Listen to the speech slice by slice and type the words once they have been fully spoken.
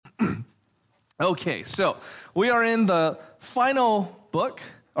Okay, so we are in the final book,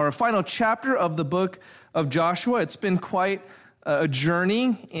 or final chapter of the book of Joshua. It's been quite a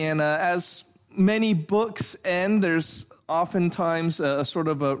journey, and as many books end, there's oftentimes a sort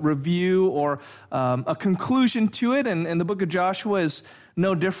of a review or a conclusion to it, and the book of Joshua is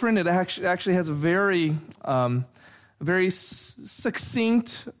no different. It actually has a very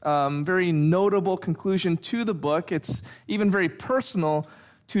succinct, very notable conclusion to the book. It's even very personal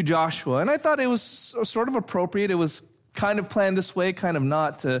to Joshua. And I thought it was sort of appropriate. It was kind of planned this way, kind of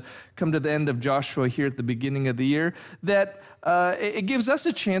not, to come to the end of Joshua here at the beginning of the year, that it gives us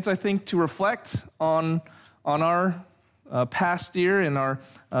a chance, I think, to reflect on our past year and our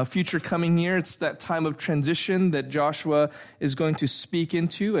future coming year. It's that time of transition that Joshua is going to speak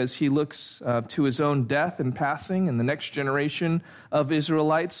into as he looks to his own death and passing and the next generation of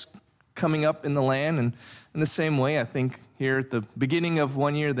Israelites coming up in the land. And in the same way, I think here at the beginning of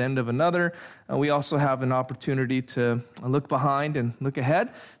one year, the end of another, we also have an opportunity to look behind and look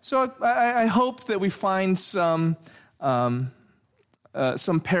ahead. So I hope that we find some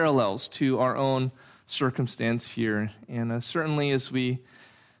parallels to our own circumstance here. And certainly as we,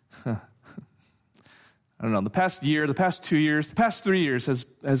 I don't know, the past year, the past 2 years, the past 3 years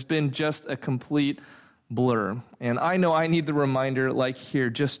has been just a complete blur. And I know I need the reminder, like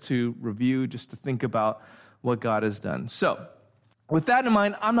here, just to review, just to think about what God has done. So, with that in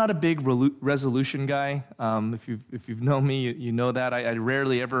mind, I'm not a big resolution guy. If you've known me, you know that. I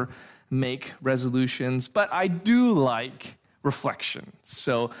rarely ever make resolutions, but I do like reflection.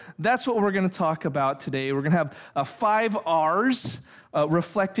 So that's what we're going to talk about today. We're going to have 5 R's,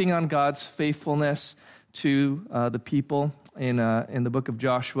 reflecting on God's faithfulness to the people in the book of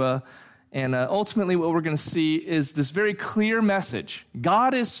Joshua. And ultimately what we're going to see is this very clear message.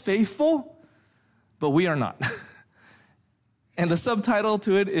 God is faithful, but we are not. And the subtitle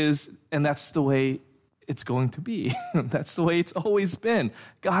to it is, and that's the way it's going to be. That's the way it's always been.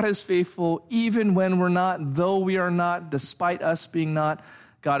 God is faithful even when we're not, though we are not, despite us being not.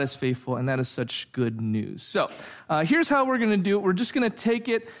 God is faithful, and that is such good news. So here's how we're going to do it. We're just going to take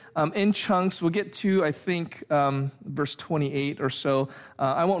it in chunks. We'll get to, I think, verse 28 or so.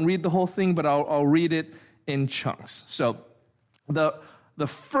 I won't read the whole thing, but I'll read it in chunks. So the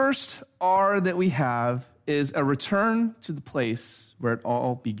first R that we have is a return to the place where it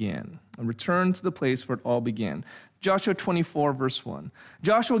all began. A return to the place where it all began. Joshua 24, verse 1.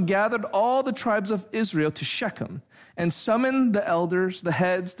 Joshua gathered all the tribes of Israel to Shechem and summoned the elders, the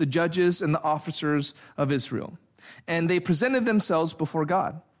heads, the judges, and the officers of Israel. And they presented themselves before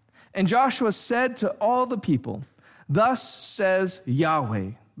God. And Joshua said to all the people, "Thus says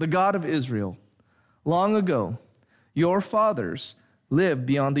Yahweh, the God of Israel, long ago your fathers lived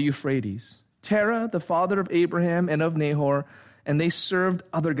beyond the Euphrates. Terah, the father of Abraham and of Nahor, and they served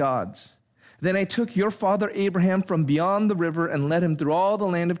other gods. Then I took your father Abraham from beyond the river and led him through all the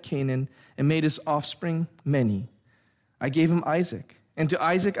land of Canaan and made his offspring many. I gave him Isaac, and to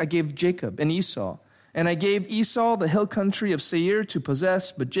Isaac I gave Jacob and Esau. And I gave Esau the hill country of Seir to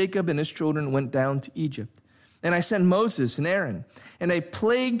possess, but Jacob and his children went down to Egypt. And I sent Moses and Aaron, and I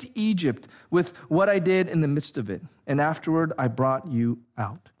plagued Egypt with what I did in the midst of it. And afterward I brought you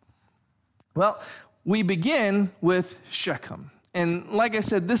out." Well, we begin with Shechem. And like I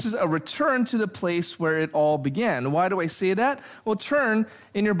said, this is a return to the place where it all began. Why do I say that? Well, turn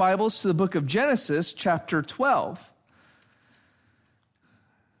in your Bibles to the book of Genesis, chapter 12.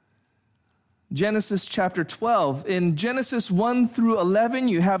 Genesis chapter 12. In Genesis 1 through 11,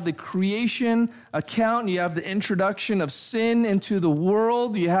 you have the creation account. You have the introduction of sin into the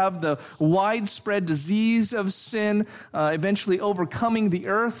world. You have the widespread disease of sin, eventually overcoming the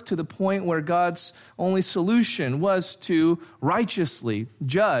earth to the point where God's only solution was to righteously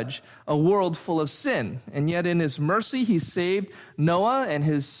judge a world full of sin. And yet in his mercy, he saved Noah and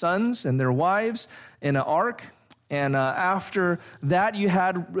his sons and their wives in an ark. And after that, you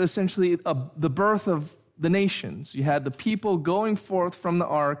had essentially the birth of the nations. You had the people going forth from the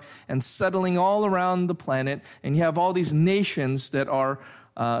ark and settling all around the planet. And you have all these nations that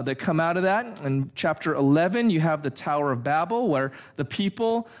come out of that. In chapter 11, you have the Tower of Babel, where the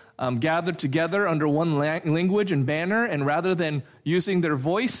people gathered together under one language and banner. And rather than using their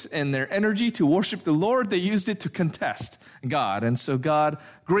voice and their energy to worship the Lord, they used it to contest God. And so God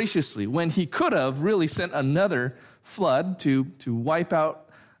graciously, when he could have really sent another flood to wipe out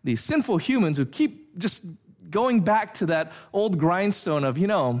these sinful humans who keep just going back to that old grindstone of,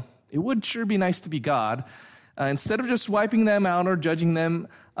 it would sure be nice to be God. Instead of just wiping them out or judging them,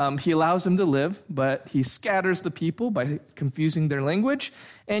 He allows them to live, but he scatters the people by confusing their language.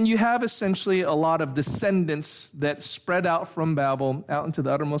 And you have essentially a lot of descendants that spread out from Babel out into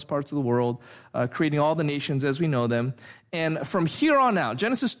the uttermost parts of the world, creating all the nations as we know them. And from here on out,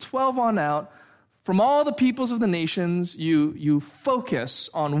 Genesis 12 on out, from all the peoples of the nations, you focus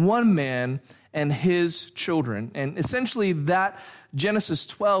on one man and his children. And essentially that Genesis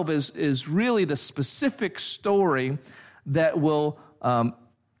 12 is really the specific story that will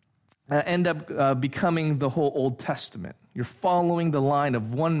end up becoming the whole Old Testament. You're following the line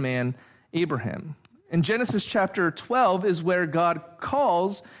of one man, Abraham. In Genesis chapter 12 is where God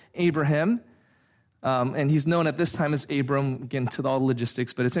calls Abraham, and he's known at this time as Abram, again, to all the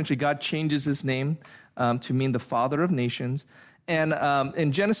logistics, but essentially God changes his name to mean the father of nations. And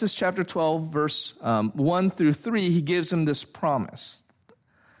in Genesis chapter 12, verse 1 through 3, he gives him this promise.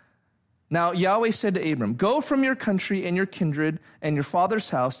 Now Yahweh said to Abram, "Go from your country and your kindred and your father's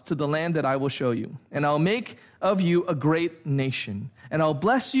house to the land that I will show you, and I'll make of you a great nation, and I'll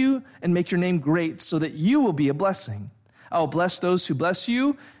bless you and make your name great so that you will be a blessing. I will bless those who bless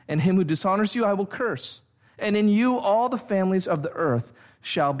you, and him who dishonors you I will curse. And in you all the families of the earth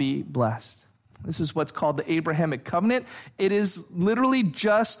shall be blessed." This is what's called the Abrahamic covenant. It is literally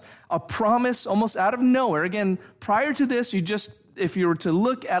just a promise almost out of nowhere. Again, prior to this, if you were to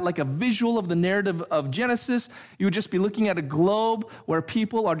look at like a visual of the narrative of Genesis, you would just be looking at a globe where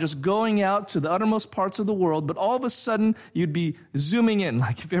people are just going out to the uttermost parts of the world, but all of a sudden you'd be zooming in,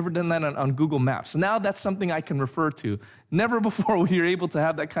 like if you've ever done that on Google Maps. Now that's something I can refer to. Never before were you able to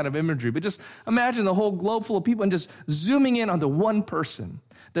have that kind of imagery, but just imagine the whole globe full of people and just zooming in onto one person.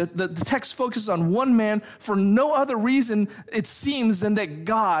 The text focuses on one man for no other reason, it seems, than that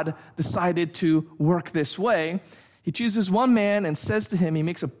God decided to work this way. He chooses one man and says to him, he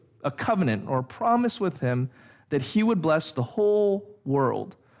makes a covenant or a promise with him that he would bless the whole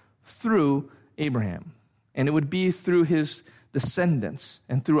world through Abraham. And it would be through his descendants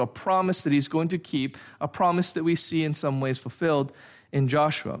and through a promise that he's going to keep, a promise that we see in some ways fulfilled in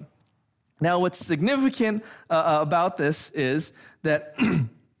Joshua. Now, what's significant about this is that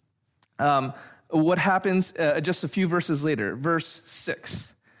what happens just a few verses later, verse 6.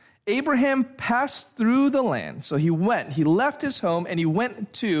 Abraham passed through the land. So he left his home, and he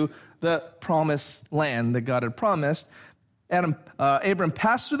went to the promised land that God had promised. Abram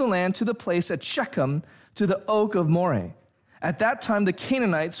passed through the land to the place at Shechem, to the oak of Moreh. At that time, the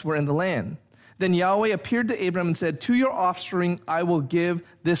Canaanites were in the land. Then Yahweh appeared to Abram and said, "To your offspring I will give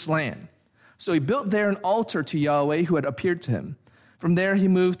this land." So he built there an altar to Yahweh who had appeared to him. From there he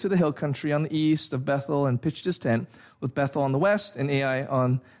moved to the hill country on the east of Bethel and pitched his tent, with Bethel on the west and Ai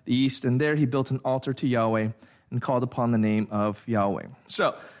on the east. And there he built an altar to Yahweh and called upon the name of Yahweh.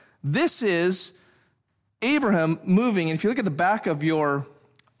 So this is Abraham moving. And if you look at the back of your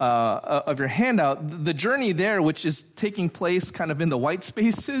handout, the journey there, which is taking place kind of in the white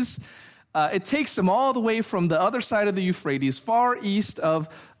spaces, it takes him all the way from the other side of the Euphrates, far east of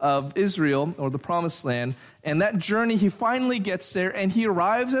Israel, or the Promised Land. And that journey, he finally gets there, and he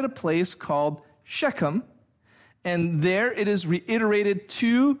arrives at a place called Shechem. And there it is reiterated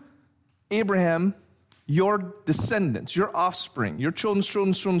to Abraham, your descendants, your offspring, your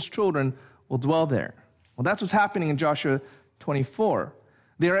children's children will dwell there. Well, that's what's happening in Joshua 24.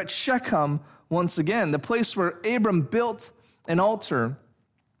 They're at Shechem once again, the place where Abram built an altar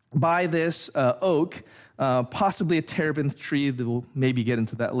by this oak, possibly a terebinth tree. We'll maybe get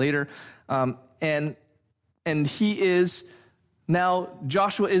into that later. And he is, now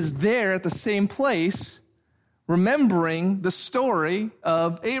Joshua is there at the same place, remembering the story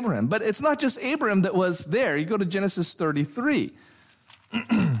of Abraham. But it's not just Abraham that was there. You go to Genesis 33.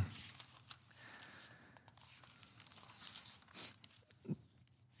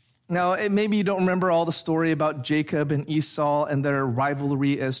 Now, maybe you don't remember all the story about Jacob and Esau and their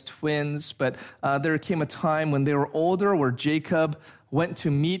rivalry as twins, but there came a time when they were older where Jacob went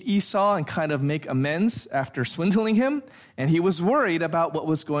to meet Esau and kind of make amends after swindling him, and he was worried about what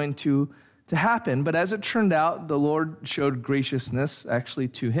was going to happen. But as it turned out, the Lord showed graciousness actually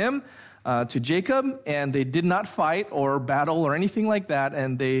to him, to Jacob, and they did not fight or battle or anything like that,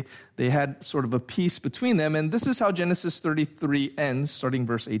 and they had sort of a peace between them. And this is how Genesis 33 ends, starting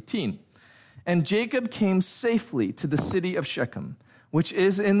verse 18. "And Jacob came safely to the city of Shechem, which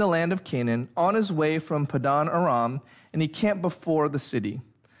is in the land of Canaan, on his way from Padan Aram, and he camped before the city.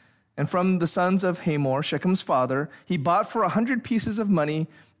 And from the sons of Hamor, Shechem's father, he bought for 100 pieces of money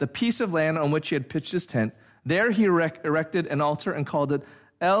the piece of land on which he had pitched his tent. There he erected an altar and called it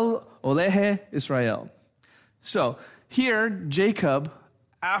El Olehe Israel." So here, Jacob,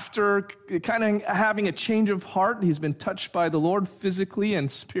 after kind of having a change of heart, he's been touched by the Lord physically and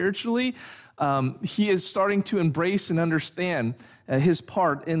spiritually. He is starting to embrace and understand his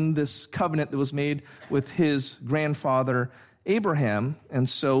part in this covenant that was made with his grandfather Abraham. And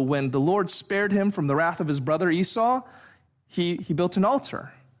so when the Lord spared him from the wrath of his brother Esau, he built an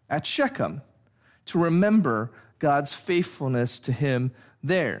altar at Shechem to remember God's faithfulness to him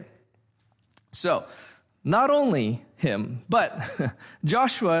there. So, not only him, but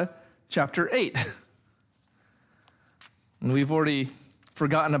Joshua chapter 8. And we've already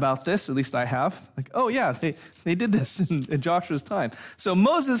forgotten about this, at least I have. Like, oh yeah, they did this in Joshua's time. So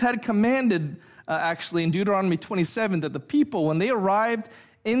Moses had commanded, actually in Deuteronomy 27, that the people, when they arrived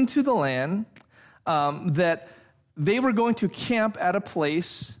into the land, that they were going to camp at a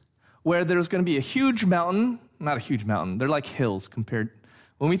place where there was going to be a huge mountain, not a huge mountain, they're like hills compared.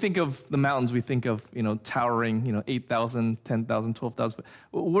 When we think of the mountains, we think of, towering, 8,000, 10,000, 12,000.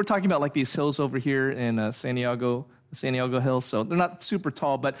 We're talking about like these hills over here in San Diego Hills. So they're not super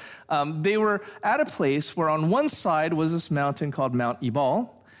tall, but they were at a place where on one side was this mountain called Mount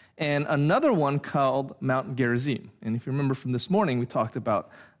Ebal, and another one called Mount Gerizim. And if you remember from this morning, we talked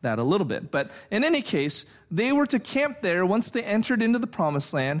about that a little bit. But in any case, they were to camp there once they entered into the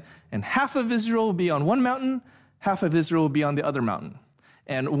promised land, and half of Israel would be on one mountain, half of Israel would be on the other mountain.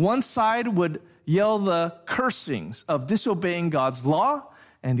 And one side would yell the cursings of disobeying God's law,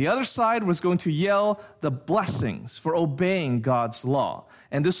 and the other side was going to yell the blessings for obeying God's law.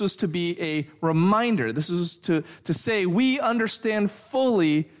 And this was to be a reminder. This was to say, we understand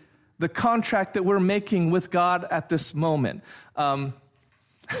fully the contract that we're making with God at this moment. I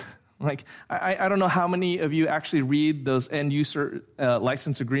don't know how many of you actually read those end user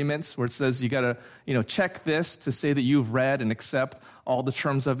license agreements where it says you got to, check this to say that you've read and accept all the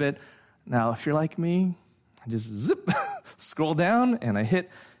terms of it. Now, if you're like me, I just scroll down and I hit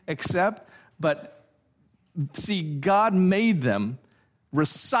accept. But see, God made them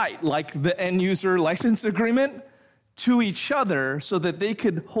recite like the end user license agreement to each other so that they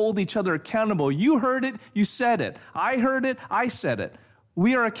could hold each other accountable. You heard it, you said it. I heard it, I said it.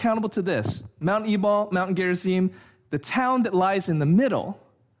 We are accountable to this. Mount Ebal, Mount Gerizim, the town that lies in the middle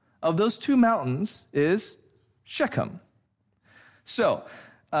of those two mountains is Shechem. So,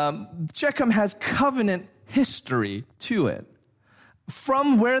 Shechem has covenant history to it.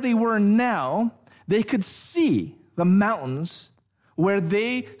 From where they were now, they could see the mountains where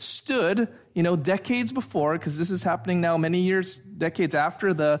they stood, decades before, because this is happening now decades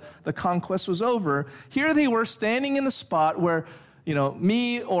after the conquest was over. Here they were standing in the spot where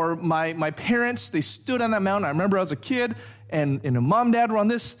me or my parents, they stood on that mountain. I remember I was a kid, and mom and dad were on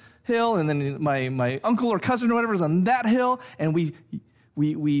this hill, and then my uncle or cousin or whatever was on that hill, and we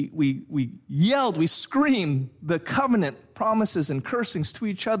yelled, we screamed the covenant promises and cursings to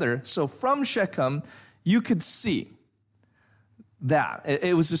each other. So from Shechem, you could see that.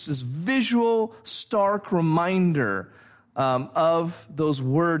 It was just this visual, stark reminder of those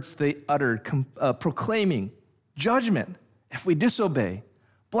words they uttered, proclaiming judgment if we disobey,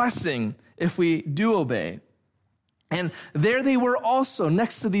 blessing if we do obey. And there they were also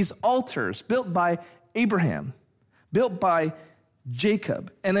next to these altars built by Abraham, built by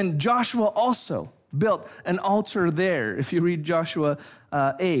Jacob. And then Joshua also built an altar there, if you read Joshua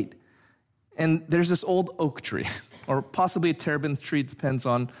 8. And there's this old oak tree, or possibly a terebinth tree, depends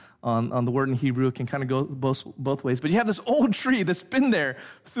on the word in Hebrew. It can kind of go both ways. But you have this old tree that's been there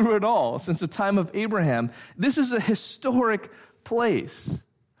through it all since the time of Abraham. This is a historic place.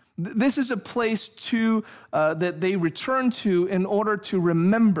 This is a place that they return to in order to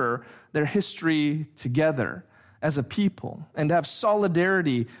remember their history together as a people and to have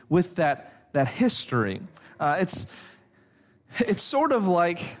solidarity with that history. It's sort of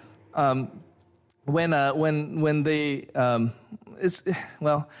like when they it's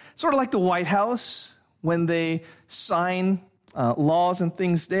sort of like the White House when they sign laws and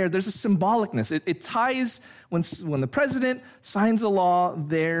things there. There's a symbolicness. It ties when the president signs a law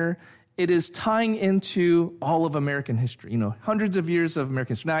there. It is tying into all of American history, hundreds of years of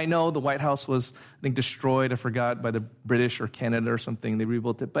American history. Now, I know the White House was, I think, destroyed, I forgot, by the British or Canada or something. They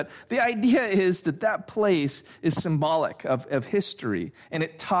rebuilt it. But the idea is that place is symbolic of history, and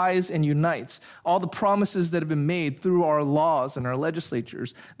it ties and unites all the promises that have been made through our laws and our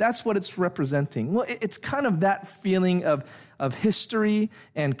legislatures. That's what it's representing. Well, it's kind of that feeling of history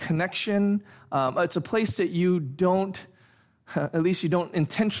and connection. It's a place that you don't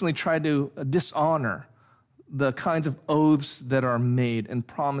intentionally try to dishonor the kinds of oaths that are made and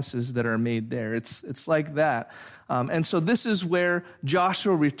promises that are made there. It's like that. And so this is where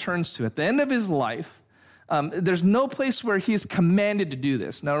Joshua returns to. At the end of his life, There's no place where he is commanded to do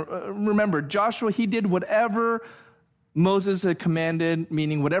this. Now, remember, Joshua, he did whatever Moses had commanded,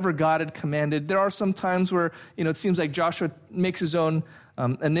 meaning whatever God had commanded. There are some times where, it seems like Joshua makes his own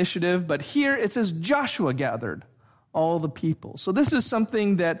initiative, but here it says Joshua gathered all the people. So this is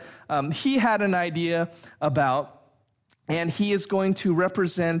something that he had an idea about, and he is going to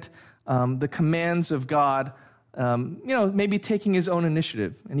represent the commands of God, maybe taking his own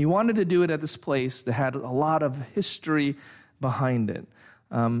initiative. And he wanted to do it at this place that had a lot of history behind it.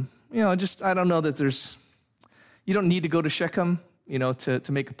 I don't know that you don't need to go to Shechem,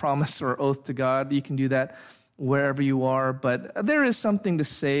 to make a promise or oath to God. You can do that wherever you are. But there is something to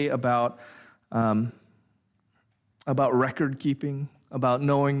say about record keeping, about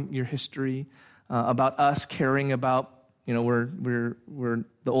knowing your history, about us caring about, we're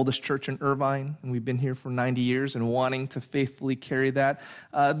the oldest church in Irvine, and we've been here for 90 years and wanting to faithfully carry that.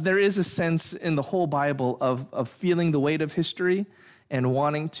 There is a sense in the whole Bible of feeling the weight of history and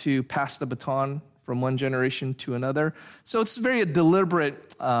wanting to pass the baton from one generation to another. So it's very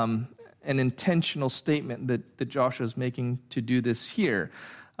deliberate and intentional statement that Joshua is making to do this here.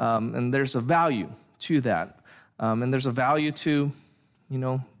 And there's a value to that. And there's a value to,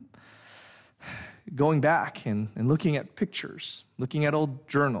 going back and looking at pictures, looking at old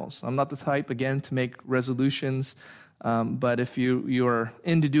journals. I'm not the type, again, to make resolutions, but if you are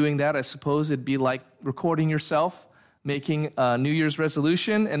into doing that, I suppose it'd be like recording yourself, making a New Year's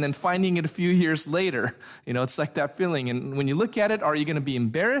resolution, and then finding it a few years later. It's like that feeling. And when you look at it, are you going to be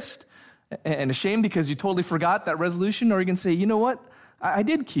embarrassed and ashamed because you totally forgot that resolution? Or are you going to say, you know what? I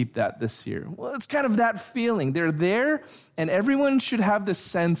did keep that this year. Well, it's kind of that feeling. They're there, and everyone should have this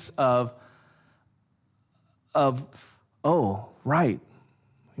sense of oh, right.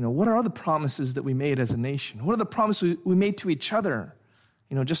 What are the promises that we made as a nation? What are the promises we made to each other,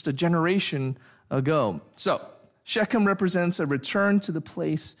 just a generation ago? So, Shechem represents a return to the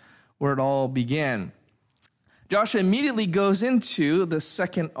place where it all began. Joshua immediately goes into the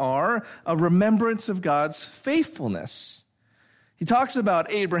second R, a remembrance of God's faithfulness. He talks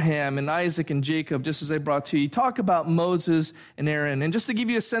about Abraham and Isaac and Jacob, just as I brought to you. He talks about Moses and Aaron. And just to give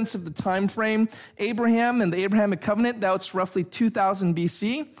you a sense of the time frame, Abraham and the Abrahamic covenant, that's roughly 2000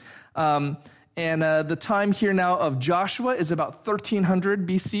 BC. And the time here now of Joshua is about 1300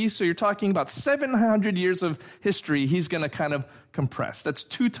 BC. So you're talking about 700 years of history he's going to kind of compress. That's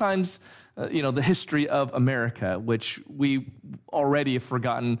 2 times, the history of America, which we already have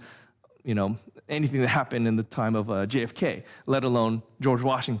forgotten, anything that happened in the time of JFK, let alone George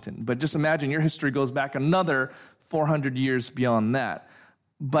Washington. But just imagine your history goes back another 400 years beyond that.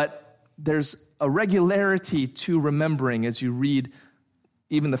 But there's a regularity to remembering as you read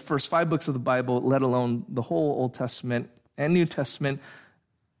even the first 5 books of the Bible, let alone the whole Old Testament and New Testament.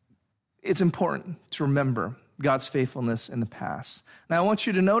 It's important to remember God's faithfulness in the past. Now, I want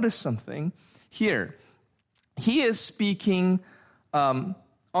you to notice something here. He is speaking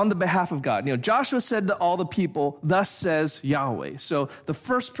on the behalf of God. Joshua said to all the people, thus says Yahweh. So the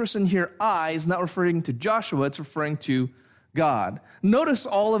first person here, I, is not referring to Joshua, it's referring to God. Notice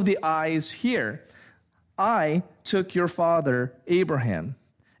all of the I's here. I took your father, Abraham,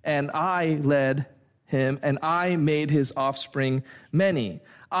 and I led him, and I made his offspring many.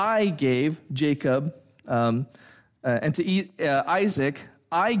 I gave Jacob, and to Isaac,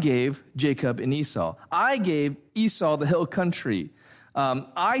 I gave Jacob and Esau. I gave Esau the hill country.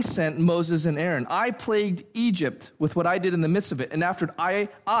 I sent Moses and Aaron. I plagued Egypt with what I did in the midst of it. And after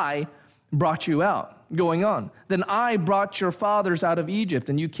I brought you out. Going on. Then I brought your fathers out of Egypt,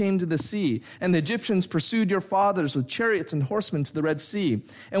 and you came to the sea. And the Egyptians pursued your fathers with chariots and horsemen to the Red Sea.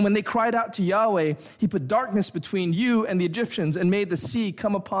 And when they cried out to Yahweh, he put darkness between you and the Egyptians and made the sea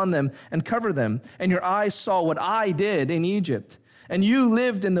come upon them and cover them. And your eyes saw what I did in Egypt. And you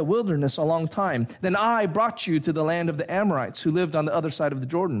lived in the wilderness a long time. Then I brought you to the land of the Amorites who lived on the other side of the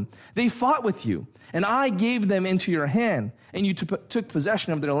Jordan. They fought with you, and I gave them into your hand, and you took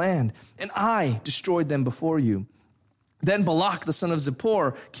possession of their land, and I destroyed them before you. Then Balak, the son of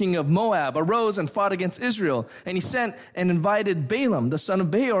Zippor, king of Moab, arose and fought against Israel, and he sent and invited Balaam, the son of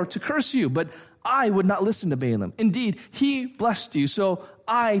Beor, to curse you, but I would not listen to Balaam. Indeed, he blessed you, so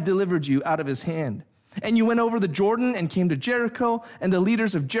I delivered you out of his hand. And you went over the Jordan and came to Jericho, and the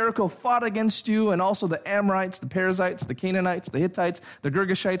leaders of Jericho fought against you, and also the Amorites, the Perizzites, the Canaanites, the Hittites, the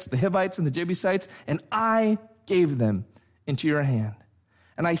Girgashites, the Hivites, and the Jebusites, and I gave them into your hand.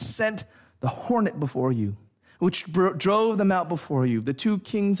 And I sent the hornet before you, which drove them out before you, the 2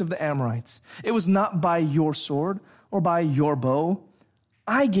 kings of the Amorites. It was not by your sword or by your bow.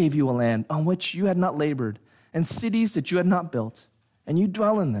 I gave you a land on which you had not labored, and cities that you had not built, and you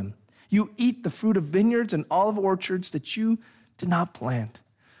dwell in them. You eat the fruit of vineyards and olive orchards that you did not plant.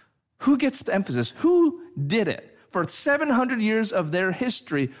 Who gets the emphasis? Who did it? For 700 years of their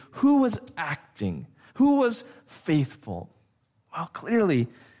history, who was acting? Who was faithful? Well, clearly,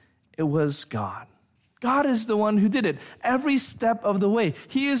 it was God. God is the one who did it every step of the way.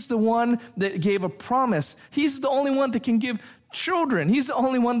 He is the one that gave a promise. He's the only one that can give children. He's the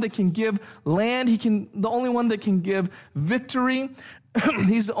only one that can give land. The only one that can give victory.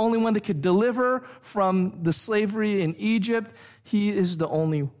 He's the only one that could deliver from the slavery in Egypt. He is the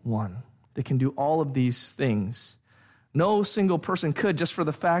only one that can do all of these things. No single person could, just for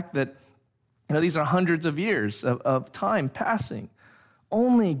the fact that these are hundreds of years of time passing.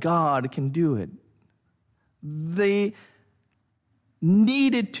 Only God can do it. They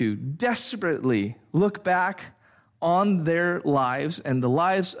needed to desperately look back on their lives and the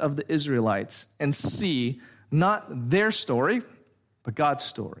lives of the Israelites and see not their story, but God's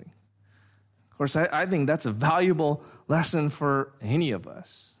story. Of course, I think that's a valuable lesson for any of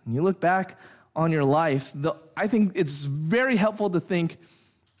us. When you look back on your life, I think it's very helpful to think,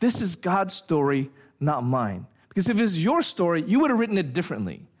 this is God's story, not mine. Because if it was your story, you would have written it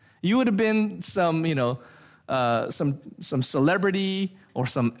differently. You would have been some celebrity or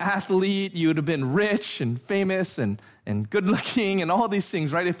some athlete. You would have been rich and famous and good looking and all these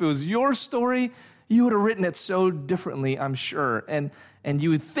things, right? If it was your story, you would have written it so differently, I'm sure. And you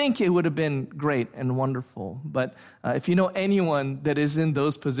would think it would have been great and wonderful. But if you know anyone that is in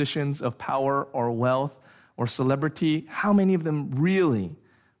those positions of power or wealth or celebrity, how many of them really,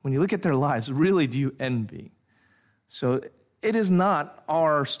 when you look at their lives, really do you envy? So it is not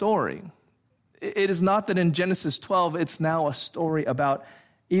our story. It is not that in Genesis 12, it's now a story about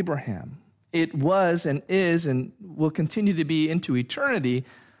Abraham. It was and is and will continue to be into eternity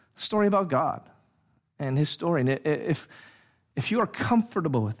a story about God and his story. And if you are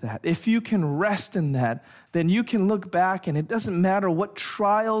comfortable with that, if you can rest in that, then you can look back and it doesn't matter what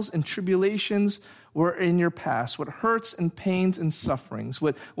trials and tribulations were in your past, what hurts and pains and sufferings,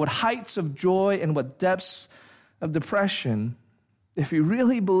 what heights of joy and what depths of depression. If you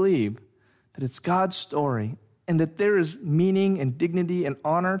really believe that it's God's story and that there is meaning and dignity and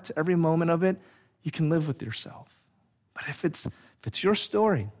honor to every moment of it, you can live with yourself. But if it's your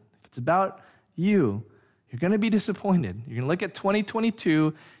story, if it's about you, you're going to be disappointed. You're going to look at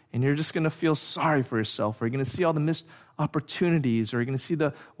 2022 and you're just going to feel sorry for yourself, or you're going to see all the missed opportunities, or you're going to see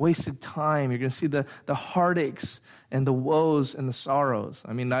the wasted time, you're going to see the heartaches and the woes and the sorrows.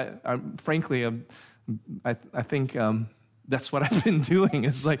 I mean, I frankly, I think that's what I've been doing.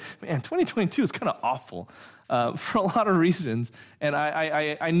 It's like, man, 2022 is kind of awful for a lot of reasons. And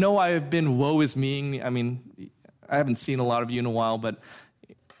I know I've been woe is me. I mean, I haven't seen a lot of you in a while, but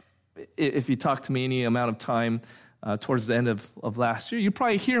if you talk to me any amount of time towards the end of last year, you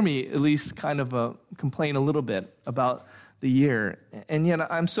probably hear me at least kind of complain a little bit about the year. And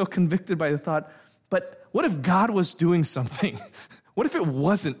yet I'm so convicted by the thought, but what if God was doing something? What if it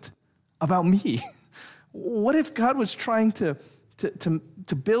wasn't about me? What if God was trying to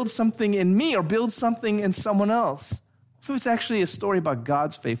build something in me or build something in someone else? What if it's actually a story about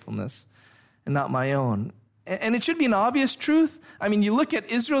God's faithfulness and not my own? And it should be an obvious truth. I mean, you look at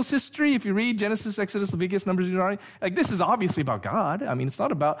Israel's history, if you read Genesis, Exodus, Leviticus, Numbers, Deuteronomy, like this is obviously about God. I mean, it's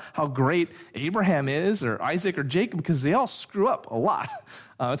not about how great Abraham is or Isaac or Jacob, because they all screw up a lot.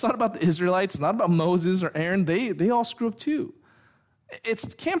 It's not about the Israelites. It's not about Moses or Aaron. They all screw up too.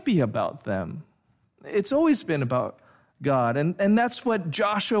 It can't be about them. It's always been about God. And that's what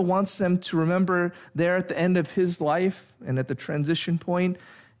Joshua wants them to remember there at the end of his life and at the transition point,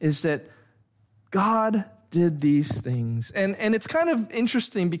 is that God did these things. And it's kind of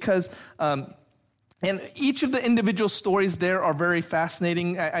interesting because and each of the individual stories there are very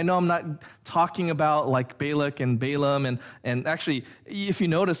fascinating. I know I'm not talking about like Balak and Balaam, and actually, if you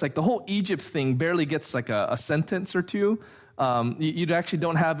notice, like the whole Egypt thing barely gets like a sentence or two. You actually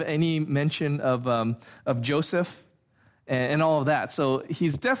don't have any mention of Joseph and all of that. So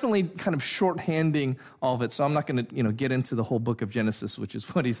he's definitely kind of shorthanding all of it. So I'm not going to get into the whole book of Genesis, which is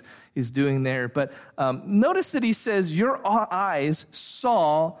what he's doing there. But notice that he says, your eyes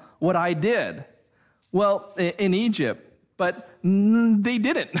saw what I did. Well, in Egypt, but they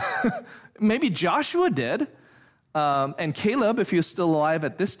didn't. Maybe Joshua did. And Caleb, if he was still alive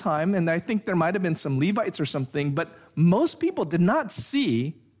at this time, and I think there might have been some Levites or something, but most people did not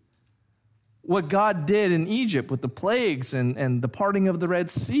see what God did in Egypt with the plagues and the parting of the Red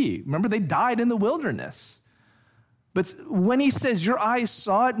Sea. Remember, they died in the wilderness. But when he says, your eyes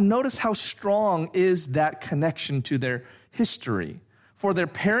saw it, notice how strong is that connection to their history. For their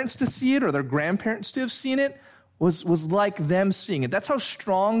parents to see it or their grandparents to have seen it was like them seeing it. That's how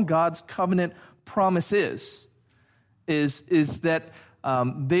strong God's covenant promise is that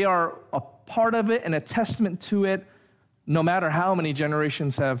they are a part of it and a testament to it no matter how many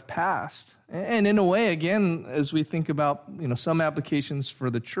generations have passed. And in a way, again, as we think about some applications for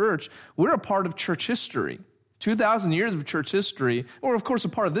the church, we're a part of church history. 2,000 years of church history, or of course a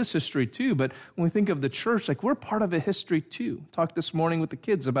part of this history too, but when we think of the church, we're part of a history too. Talked this morning with the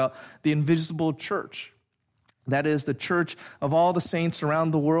kids about the invisible church. That is the church of all the saints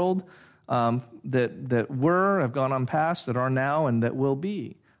around the world that have gone on past, that are now, and that will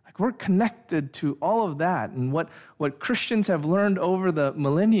be. We're connected to all of that. And what Christians have learned over the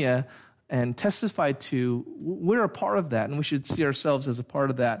millennia and testified to, we're a part of that, and we should see ourselves as a part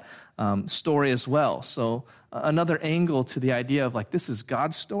of that story as well. So another angle to the idea of this is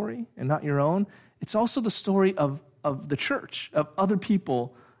God's story and not your own. It's also the story of the church, of other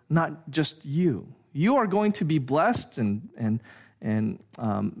people, not just you. You are going to be blessed and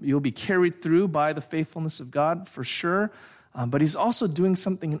you'll be carried through by the faithfulness of God for sure. But he's also doing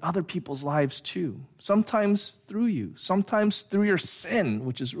something in other people's lives too. Sometimes through you, sometimes through your sin,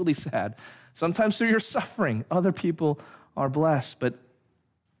 which is really sad. Sometimes through your suffering, other people are blessed. But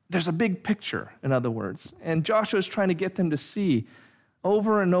there's a big picture, in other words. And Joshua is trying to get them to see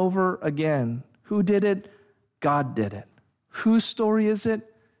over and over again, who did it? God did it. Whose story is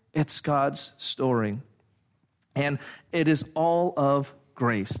it? It's God's story. And it is all of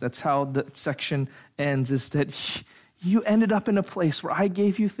grace. That's how the section ends, is that you ended up in a place where I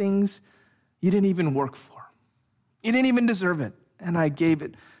gave you things you didn't even work for. You didn't even deserve it, and I gave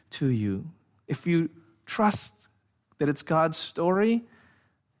it to you. If you trust that it's God's story,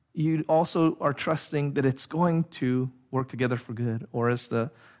 you also are trusting that it's going to work together for good. Or as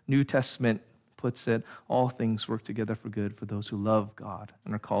the New Testament puts it, all things work together for good for those who love God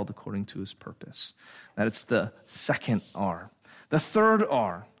and are called according to his purpose. That it's the second R. The third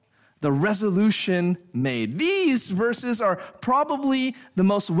R, the resolution made. These verses are probably the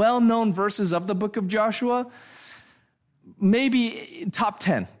most well-known verses of the book of Joshua, maybe top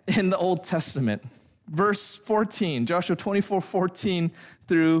 10 in the Old Testament. Verse 14, Joshua 24:14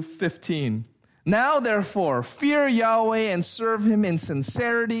 through 15. Now, therefore, fear Yahweh and serve him in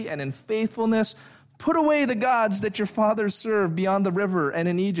sincerity and in faithfulness. Put away the gods that your fathers served beyond the river and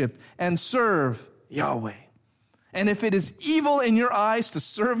in Egypt, and serve Yahweh. And if it is evil in your eyes to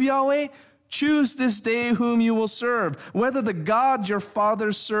serve Yahweh, choose this day whom you will serve, whether the gods your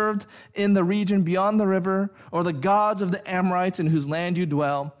fathers served in the region beyond the river, or the gods of the Amorites in whose land you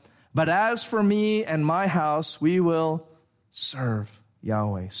dwell. But as for me and my house, we will serve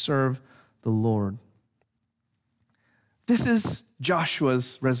Yahweh, serve the Lord. This is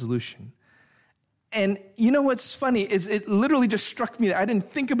Joshua's resolution. And you know what's funny is it literally just struck me that I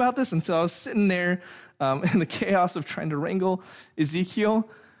didn't think about this until I was sitting there in the chaos of trying to wrangle Ezekiel.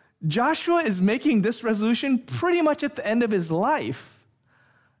 Joshua is making this resolution pretty much at the end of his life.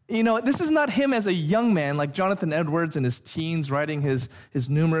 You know, this is not him as a young man like Jonathan Edwards in his teens writing his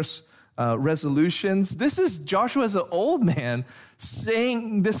numerous resolutions. This is Joshua as an old man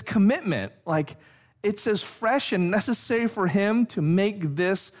saying this commitment. Like, it's as fresh and necessary for him to make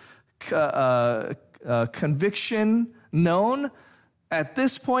this conviction known at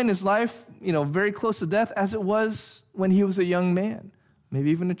this point in his life, very close to death, as it was when he was a young man, maybe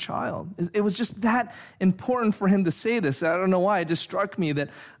even a child. It was just that important for him to say this. I don't know why. It just struck me that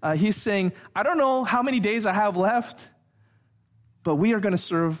he's saying, I don't know how many days I have left, but we are going to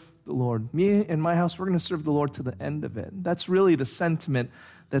serve the Lord. Me and my house, we're going to serve the Lord to the end of it. That's really the sentiment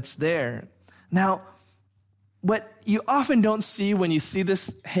that's there. Now, what you often don't see when you see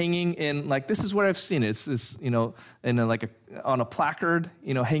this hanging in, this is where I've seen it. It's on a placard,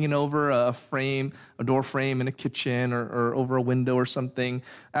 hanging over a frame, a door frame in a kitchen or over a window or something.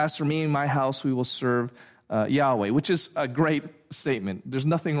 As for me and my house, we will serve Yahweh, which is a great statement. There's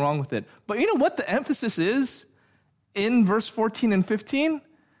nothing wrong with it. But you know what the emphasis is in verse 14 and 15?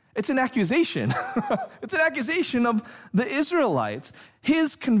 It's an accusation. It's an accusation of the Israelites.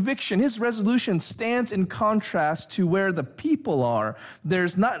 His conviction, his resolution stands in contrast to where the people are.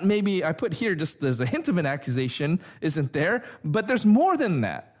 There's not, maybe I put here just there's a hint of an accusation, isn't there? But there's more than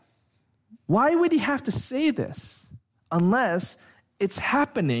that. Why would he have to say this unless it's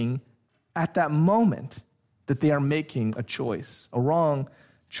happening at that moment that they are making a choice, a wrong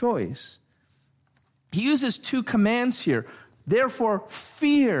choice? He uses two commands here. Therefore,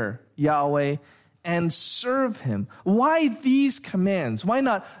 fear Yahweh and serve him. Why these commands? Why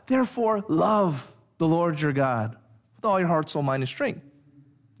not, therefore, love the Lord your God with all your heart, soul, mind, and strength?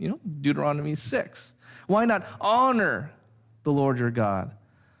 Deuteronomy 6. Why not honor the Lord your God?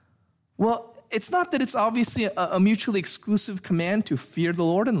 Well, it's not that it's obviously a mutually exclusive command to fear the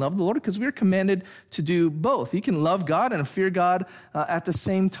Lord and love the Lord, because we're commanded to do both. You can love God and fear God at the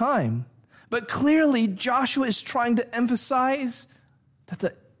same time. But clearly, Joshua is trying to emphasize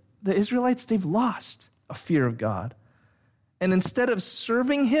that the Israelites, they've lost a fear of God. And instead of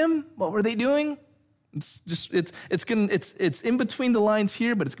serving him, what were they doing? It's in between the lines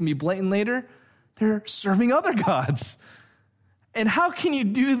here, but it's going to be blatant later. They're serving other gods. And how can you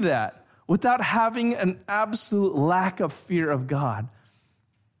do that without having an absolute lack of fear of God?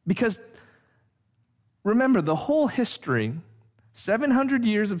 Because remember, the whole history, 700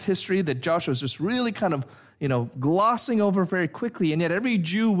 years of history that Joshua's just really kind of, glossing over very quickly, and yet every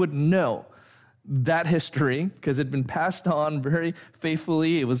Jew would know that history because it had been passed on very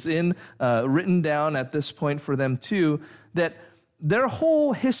faithfully. It was written down at this point for them too, that their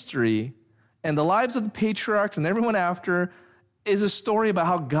whole history and the lives of the patriarchs and everyone after is a story about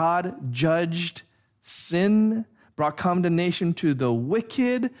how God judged sin, brought condemnation to the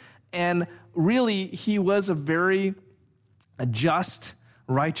wicked, and really he was a very just,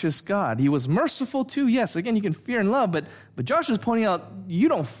 righteous God. He was merciful too. Yes, again, you can fear and love, but Joshua's pointing out, you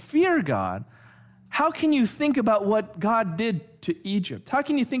don't fear God. How can you think about what God did to Egypt? How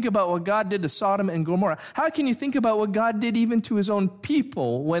can you think about what God did to Sodom and Gomorrah? How can you think about what God did even to his own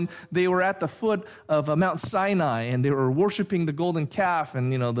people when they were at the foot of Mount Sinai and they were worshiping the golden calf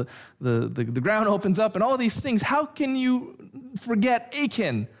and, the ground opens up and all these things? How can you forget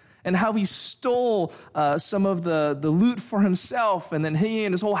Achan and how he stole some of the loot for himself, and then he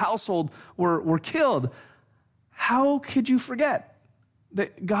and his whole household were killed? How could you forget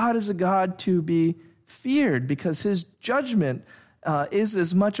that God is a God to be feared, because his judgment is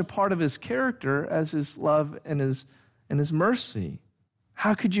as much a part of his character as his love and his mercy?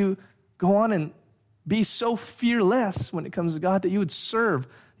 How could you go on and be so fearless when it comes to God that you would serve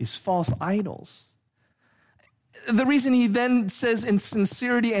these false idols? The reason he then says in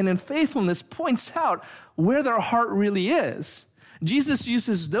sincerity and in faithfulness points out where their heart really is. Jesus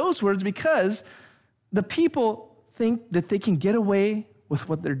uses those words because the people think that they can get away with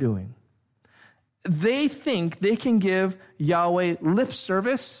what they're doing. They think they can give Yahweh lip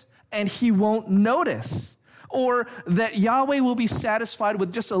service and he won't notice, or that Yahweh will be satisfied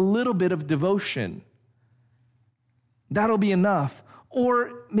with just a little bit of devotion. That'll be enough.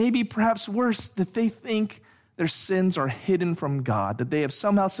 Or maybe perhaps worse, that they think their sins are hidden from God, that they have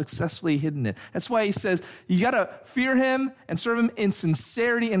somehow successfully hidden it. That's why he says, you got to fear him and serve him in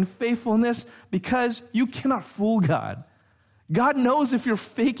sincerity and faithfulness, because you cannot fool God. God knows if you're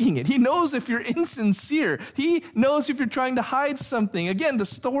faking it. He knows if you're insincere. He knows if you're trying to hide something. Again, the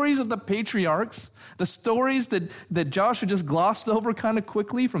stories of the patriarchs, the stories that Joshua just glossed over kind of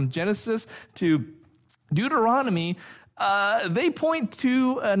quickly from Genesis to Deuteronomy, they point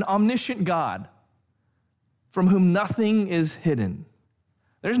to an omniscient God from whom nothing is hidden.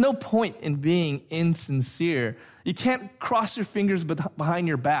 There's no point in being insincere. You can't cross your fingers behind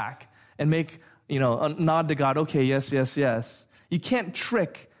your back and make a nod to God. Okay, yes, yes, yes. You can't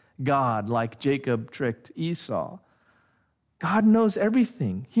trick God like Jacob tricked Esau. God knows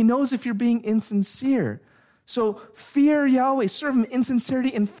everything. He knows if you're being insincere. So fear Yahweh, serve him in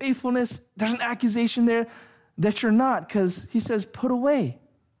sincerity and faithfulness. There's an accusation there that you're not, because he says, put away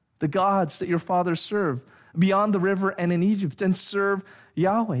the gods that your fathers served beyond the river and in Egypt, and serve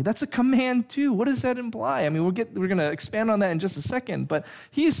Yahweh. That's a command too. What does that imply? I mean, we're going to expand on that in just a second, but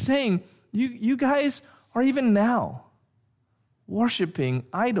he's saying, you guys are even now worshiping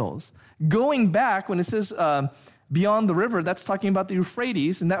idols. Going back, when it says beyond the river, that's talking about the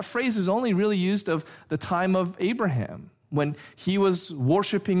Euphrates, and that phrase is only really used of the time of Abraham, when he was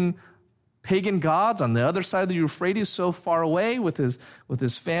worshiping pagan gods on the other side of the Euphrates, so far away with his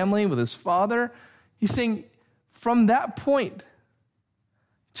family, with his father. He's saying, from that point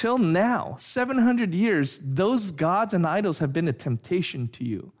till now, 700 years, those gods and idols have been a temptation to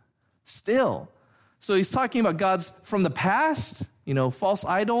you. Still. So he's talking about gods from the past, false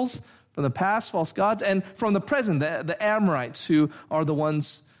idols from the past, false gods, and from the present, the Amorites, who are the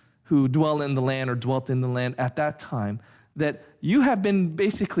ones who dwell in the land or dwelt in the land at that time. That you have been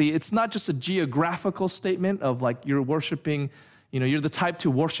basically, it's not just a geographical statement of like you're worshiping, you're the type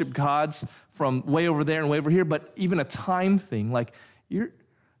to worship gods from way over there and way over here, but even a time thing. Like you're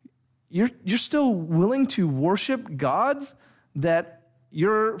still willing to worship gods that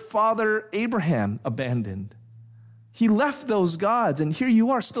your father Abraham abandoned. He left those gods, and here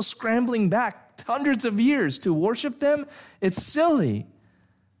you are still scrambling back hundreds of years to worship them. It's silly.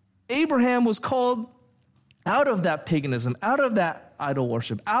 Abraham was called out of that paganism, out of that idol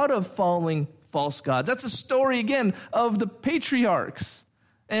worship, out of following false gods. That's a story, again, of the patriarchs.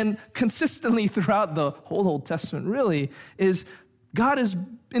 And consistently throughout the whole Old Testament really is God is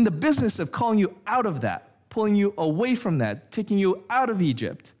in the business of calling you out of that, pulling you away from that, taking you out of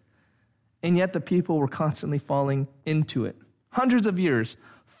Egypt. And yet the people were constantly falling into it. Hundreds of years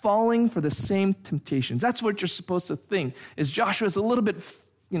falling for the same temptations. That's what you're supposed to think. Is Joshua's a little bit,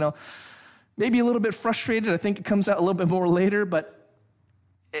 maybe a little bit frustrated. I think it comes out a little bit more later, but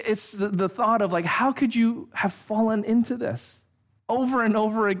it's the thought of like, how could you have fallen into this over and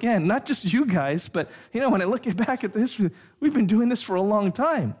over again? Not just you guys, but when I look back at the history, we've been doing this for a long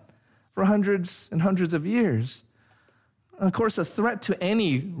time, for hundreds and hundreds of years. And of course, a threat to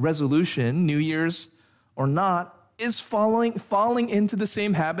any resolution, New Year's or not, is falling into the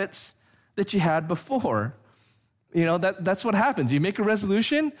same habits that you had before. That's what happens. You make a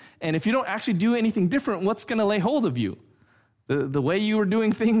resolution, and if you don't actually do anything different, what's going to lay hold of you? The way you were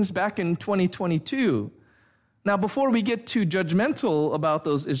doing things back in 2022. Now, before we get too judgmental about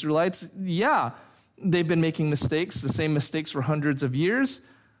those Israelites, yeah, they've been making mistakes, the same mistakes for hundreds of years.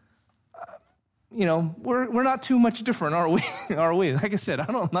 We're not too much different, are we? Are we? Like I said,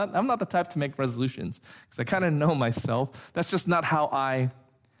 I'm not the type to make resolutions because I kind of know myself. That's just not how I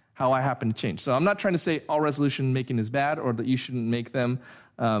happen to change. So I'm not trying to say all resolution making is bad or that you shouldn't make them.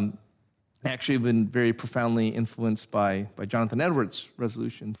 Actually, I've been very profoundly influenced by Jonathan Edwards'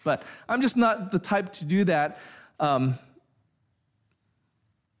 resolutions, but I'm just not the type to do that.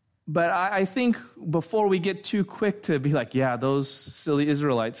 But I think before we get too quick to be like, yeah, those silly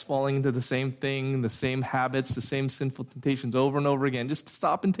Israelites falling into the same thing, the same habits, the same sinful temptations over and over again, just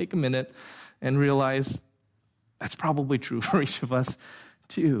stop and take a minute and realize that's probably true for each of us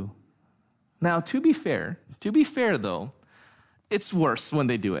too. Now, to be fair though, it's worse when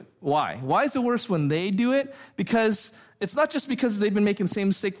they do it. Why? Why is it worse when they do it? Because it's not just because they've been making the same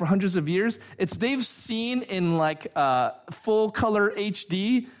mistake for hundreds of years. It's they've seen in full color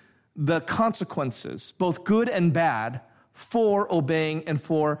HD the consequences, both good and bad, for obeying and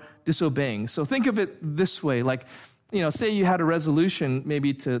for disobeying. So think of it this way, say you had a resolution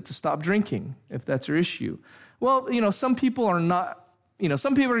maybe to stop drinking, if that's your issue. Well, some people are not,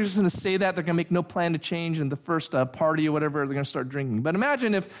 some people are just going to say that. They're going to make no plan to change in the first party or whatever, they're going to start drinking. But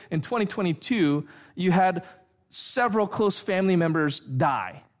imagine if in 2022, you had several close family members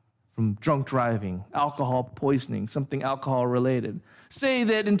die from drunk driving, alcohol poisoning, something alcohol related. Say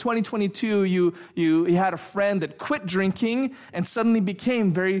that in 2022, you had a friend that quit drinking and suddenly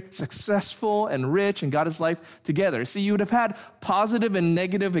became very successful and rich and got his life together. See, you would have had positive and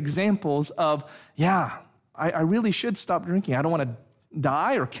negative examples of, yeah, I really should stop drinking. I don't want to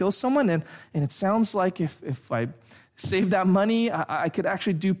die or kill someone. And it sounds like if I save that money, I could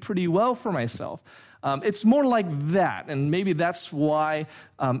actually do pretty well for myself. It's more like that, and maybe that's why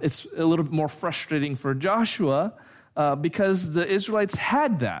it's a little bit more frustrating for Joshua, because the Israelites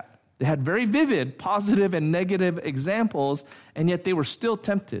had that. They had very vivid positive and negative examples, and yet they were still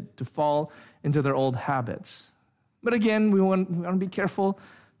tempted to fall into their old habits. But again, we want to be careful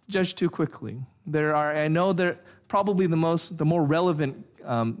to judge too quickly. I know probably the more relevant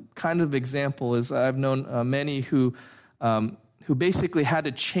kind of example is I've known many who basically had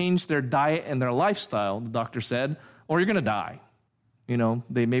to change their diet and their lifestyle, the doctor said, or you're going to die.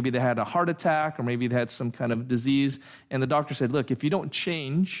 Maybe they had a heart attack or maybe they had some kind of disease, and the doctor said, look, if you don't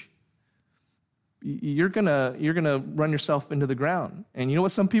change, you're going to run yourself into the ground. And you know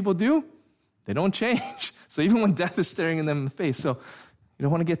what some people do? They don't change. So even when death is staring them in the face. So you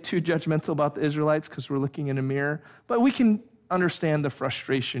don't want to get too judgmental about the Israelites because we're looking in a mirror, but we can understand the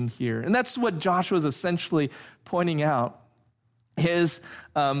frustration here. And that's what Joshua is essentially pointing out. Is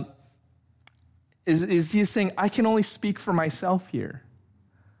he saying, I can only speak for myself here.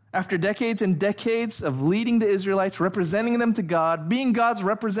 After decades and decades of leading the Israelites, representing them to God, being God's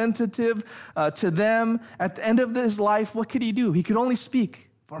representative to them, at the end of his life, what could he do? He could only speak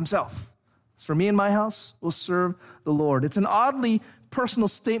for himself. As for me and my house, we'll serve the Lord. It's an oddly personal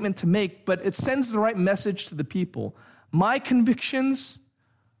statement to make, but it sends the right message to the people. My convictions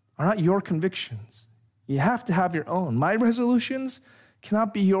are not your convictions. You have to have your own. My resolutions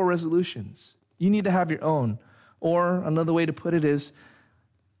cannot be your resolutions. You need to have your own. Or another way to put it is,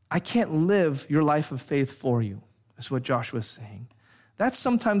 I can't live your life of faith for you, is what Joshua is saying. That's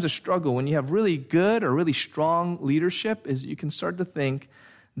sometimes a struggle when you have really good or really strong leadership, is you can start to think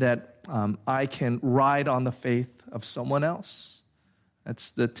that I can ride on the faith of someone else.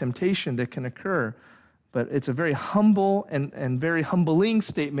 That's the temptation that can occur. But it's a very humble and very humbling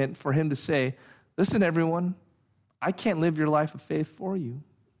statement for him to say, listen, everyone, I can't live your life of faith for you.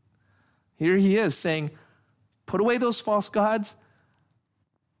 Here he is saying, put away those false gods.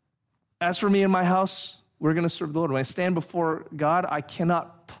 As for me and my house, we're going to serve the Lord. When I stand before God, I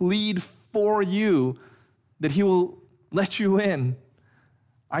cannot plead for you that he will let you in.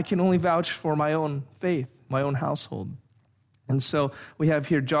 I can only vouch for my own faith, my own household. And so we have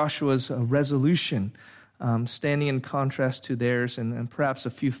here Joshua's resolution, standing in contrast to theirs, and perhaps a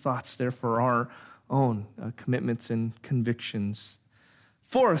few thoughts there for our own commitments and convictions.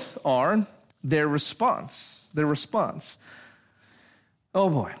 Fourth are their response. Oh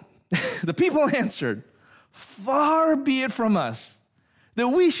boy. The people answered, "Far be it from us that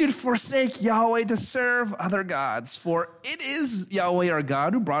we should forsake Yahweh to serve other gods. For it is Yahweh our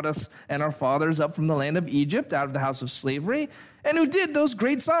God who brought us and our fathers up from the land of Egypt, out of the house of slavery, and who did those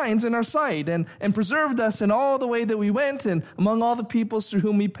great signs in our sight, and preserved us in all the way that we went, and among all the peoples through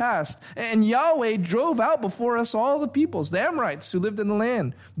whom we passed. And Yahweh drove out before us all the peoples, the Amorites who lived in the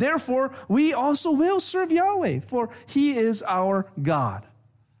land. Therefore, we also will serve Yahweh, for he is our God."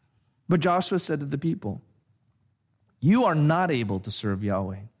 But Joshua said to the people, "You are not able to serve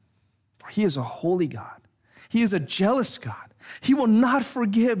Yahweh, for he is a holy God. He is a jealous God. He will not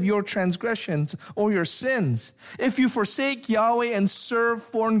forgive your transgressions or your sins. If you forsake Yahweh and serve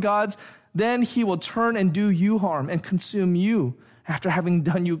foreign gods, then he will turn and do you harm and consume you after having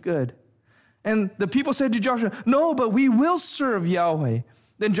done you good." And the people said to Joshua, "No, but we will serve Yahweh."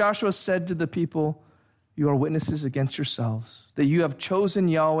 Then Joshua said to the people, "You are witnesses against yourselves that you have chosen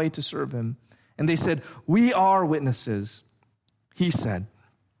Yahweh to serve him." And they said, "We are witnesses." He said,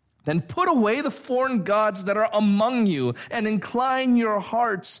 "Then put away the foreign gods that are among you and incline your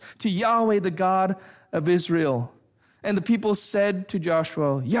hearts to Yahweh, the God of Israel." And the people said to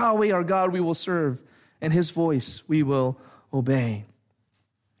Joshua, "Yahweh, our God, we will serve, and his voice we will obey."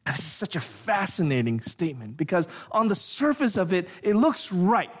 And this is such a fascinating statement because on the surface of it, it looks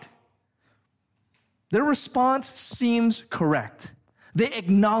right. Their response seems correct. They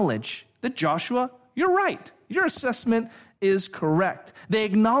acknowledge that Joshua, you're right. Your assessment is correct. They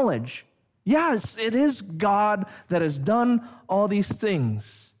acknowledge, yes, it is God that has done all these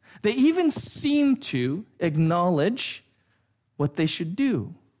things. They even seem to acknowledge what they should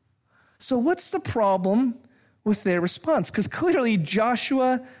do. So what's the problem with their response? Because clearly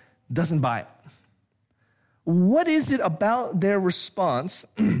Joshua doesn't buy it. What is it about their response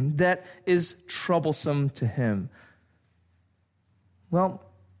that is troublesome to him? Well,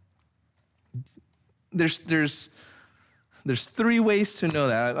 there's three ways to know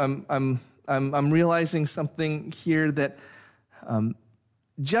that. I'm realizing something here that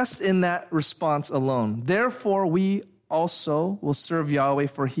just in that response alone, therefore we also will serve Yahweh,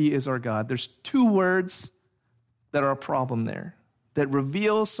 for he is our God. There's two words that are a problem there that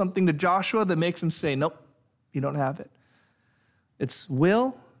reveals something to Joshua that makes him say, nope, you don't have it. It's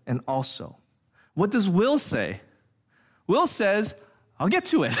will and also. What does will say? Will says, I'll get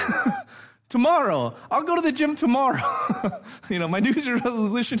to it. Tomorrow. I'll go to the gym tomorrow. My New Year's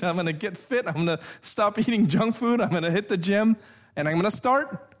resolution, I'm going to get fit. I'm going to stop eating junk food. I'm going to hit the gym. And I'm going to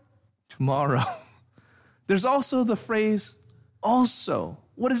start tomorrow. There's also the phrase, also.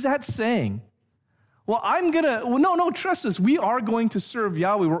 What is that saying? Well, no, trust us. We are going to serve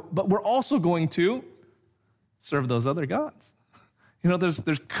Yahweh, but we're also going to serve those other gods.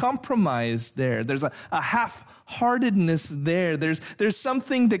 There's compromise there. There's a half-heartedness there. There's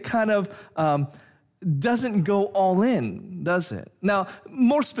something that kind of doesn't go all in, does it? Now,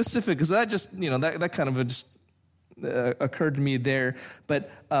 more specific, because that just, that kind of just occurred to me there.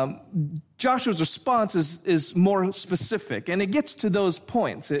 But Joshua's response is more specific, and it gets to those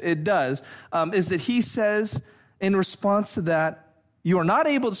points. It does. Is that he says in response to that, you are not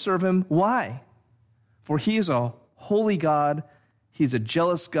able to serve him. Why? For he is a holy God. He's a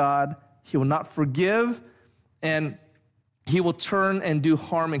jealous God. He will not forgive, and he will turn and do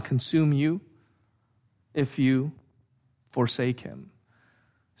harm and consume you if you forsake him.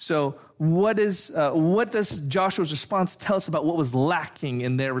 So what does Joshua's response tell us about what was lacking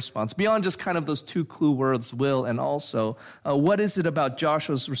in their response? Beyond just kind of those two clue words, will and also, what is it about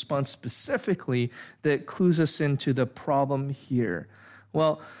Joshua's response specifically that clues us into the problem here?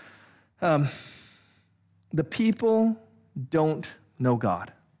 Well, the people don't know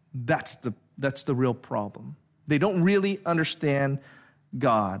God. That's the real problem. They don't really understand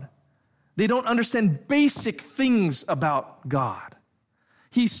God. They don't understand basic things about God.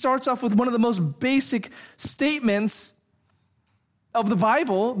 He starts off with one of the most basic statements of the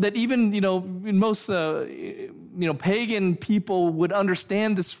Bible that even, in most, pagan people would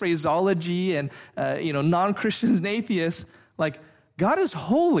understand this phraseology, and, non-Christians and atheists, like, God is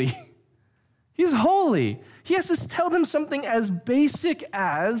holy. He's holy. He has to tell them something as basic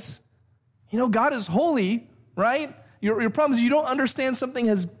as, God is holy, right? Your problem is you don't understand something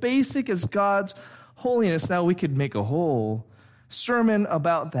as basic as God's holiness. Now, we could make a whole sermon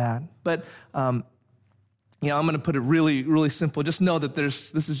about that. But, I'm going to put it really, really simple. Just know that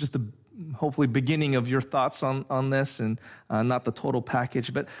this is just the hopefully beginning of your thoughts on this and not the total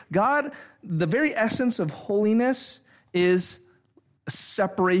package. But God, the very essence of holiness is a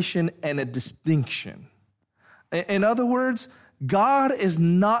separation and a distinction. In other words, God is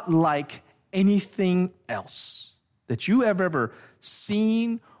not like anything else that you have ever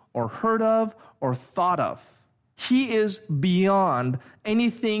seen or heard of or thought of. He is beyond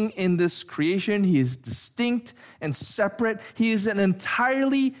anything in this creation. He is distinct and separate. He is of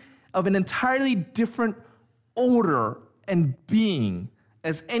an entirely different order and being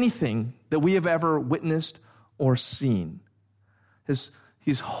as anything that we have ever witnessed or seen.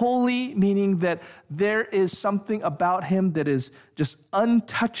 He's holy, meaning that there is something about him that is just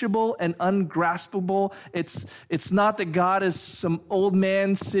untouchable and ungraspable. It's not that God is some old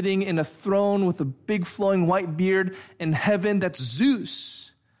man sitting in a throne with a big flowing white beard in heaven. That's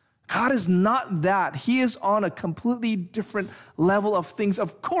Zeus. God is not that. He is on a completely different level of things.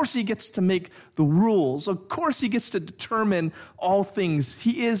 Of course, he gets to make the rules. Of course, he gets to determine all things.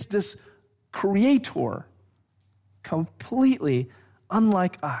 He is this creator, completely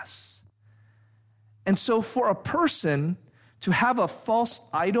unlike us. And so for a person to have a false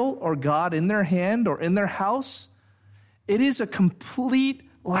idol or god in their hand or in their house, it is a complete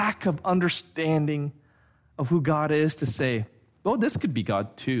lack of understanding of who God is to say, oh, this could be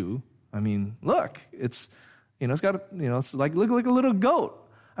God too. I mean, look, it's got, it's like, look like a little goat.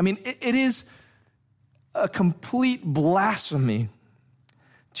 I mean, it is a complete blasphemy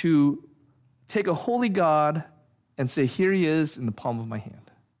to take a holy God and say, here he is in the palm of my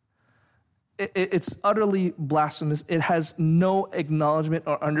hand. It's utterly blasphemous. It has no acknowledgement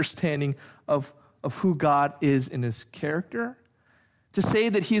or understanding of who God is in his character. To say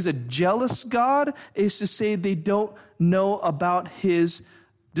that he's a jealous God is to say they don't know about his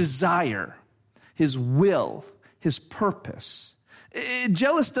desire, his will, his purpose.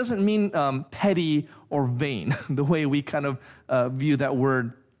 Jealous doesn't mean petty or vain, the way we kind of view that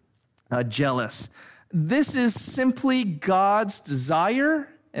word jealous. This is simply God's desire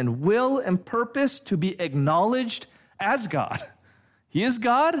and will and purpose to be acknowledged as God. He is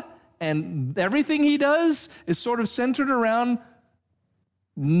God, and everything he does is sort of centered around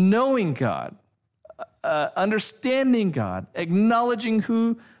knowing God, understanding God, acknowledging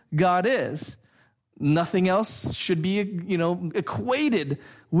who God is. Nothing else should be, equated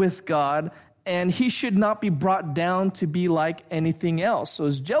with God, and he should not be brought down to be like anything else. So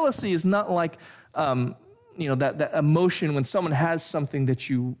his jealousy is not like that emotion when someone has something that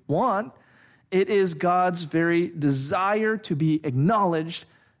you want. It is God's very desire to be acknowledged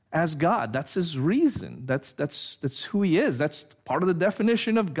as God. That's his reason. That's who he is. That's part of the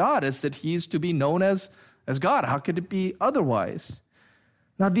definition of God, is that he's to be known as God. How could it be otherwise?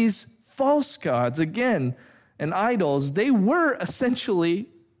 Now, these false gods, again, and idols, they were essentially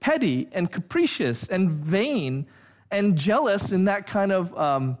petty and capricious and vain and jealous in that kind of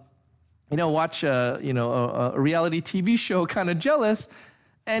watch a reality TV show kind of jealous,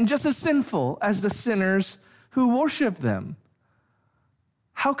 and just as sinful as the sinners who worship them.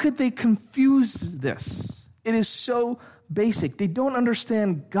 How could they confuse this? It is so basic. They don't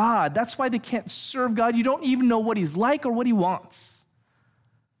understand God. That's why they can't serve God. You don't even know what he's like or what he wants.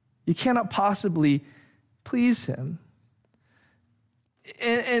 You cannot possibly please him.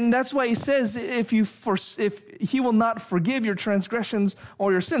 And that's why he says, if he will not forgive your transgressions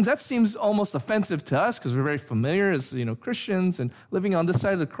or your sins. That seems almost offensive to us because we're very familiar as Christians and living on this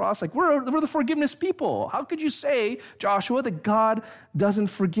side of the cross. Like we're the forgiveness people. How could you say, Joshua, that God doesn't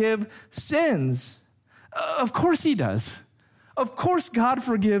forgive sins? Of course he does. Of course God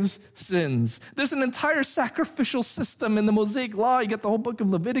forgives sins. There's an entire sacrificial system in the Mosaic Law. You get the whole book of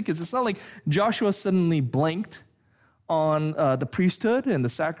Leviticus. It's not like Joshua suddenly blanked on the priesthood and the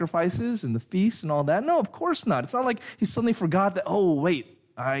sacrifices and the feasts and all that. No, of course not. It's not like he suddenly forgot that, oh, wait,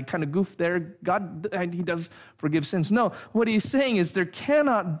 I kind of goofed there. God, he does forgive sins. No, what he's saying is there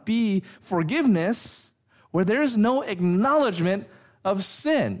cannot be forgiveness where there is no acknowledgement of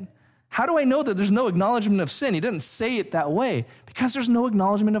sin. How do I know that there's no acknowledgement of sin? He doesn't say it that way because there's no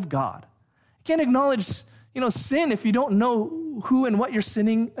acknowledgement of God. You can't acknowledge, sin if you don't know who and what you're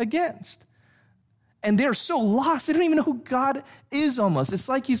sinning against. And they're so lost, they don't even know who God is almost. It's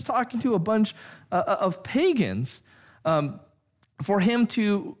like he's talking to a bunch of pagans for him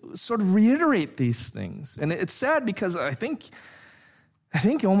to sort of reiterate these things. And it's sad because I think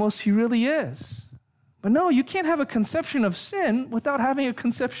almost he really is. But no, you can't have a conception of sin without having a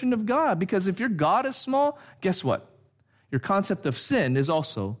conception of God, because if your God is small, guess what? Your concept of sin is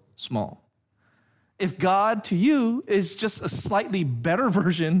also small. if God to you is just a slightly better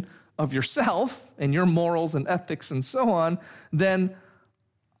version of yourself and your morals and ethics and so on, then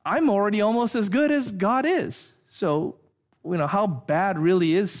I'm already almost as good as God is. So, how bad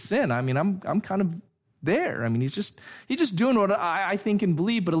really is sin? I mean, I'm kind of there. I mean, he's just doing what I think and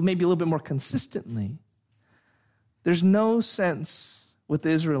believe, but maybe a little bit more consistently. There's no sense with the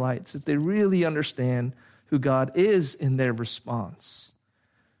Israelites that they really understand who God is in their response,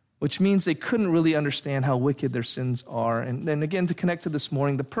 which means they couldn't really understand how wicked their sins are. And then again, to connect to this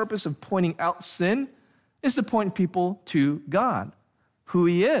morning, the purpose of pointing out sin is to point people to God, who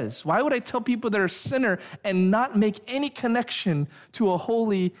he is. Why would I tell people they're a sinner and not make any connection to a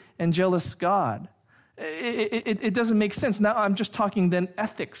holy and jealous God? It doesn't make sense. Now I'm just talking then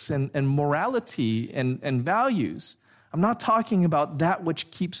ethics and morality and values. I'm not talking about that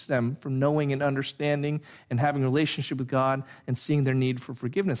which keeps them from knowing and understanding and having a relationship with God and seeing their need for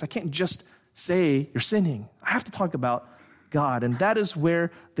forgiveness. I can't just say you're sinning. I have to talk about God, and that is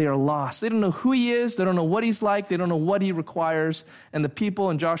where they are lost. They don't know who he is. They don't know what he's like. They don't know what he requires, and the people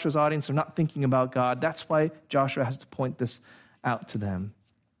in Joshua's audience are not thinking about God. That's why Joshua has to point this out to them.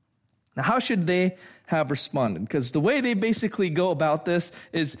 Now, how should they have responded? Because the way they basically go about this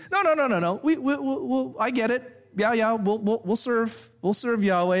is, no. We'll, I get it. Yeah, we'll serve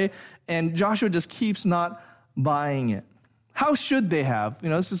Yahweh. And Joshua just keeps not buying it. How should they have?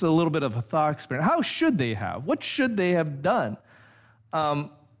 This is a little bit of a thought experiment. How should they have? What should they have done? I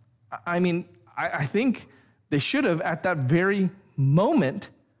think they should have, at that very moment,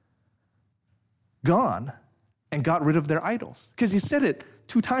 gone and got rid of their idols. Because he said it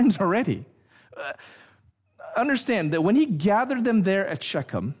 2 times already. Understand that when he gathered them there at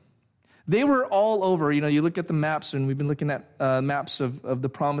Shechem, they were all over. You look at the maps, and we've been looking at maps of the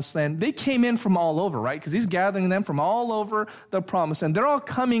Promised Land. They came in from all over, right? Because he's gathering them from all over the Promised Land. They're all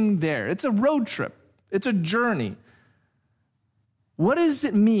coming there. It's a road trip. It's a journey. What does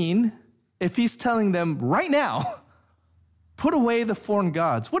it mean if he's telling them right now, put away the foreign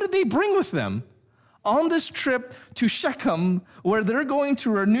gods? What did they bring with them on this trip to Shechem, where they're going to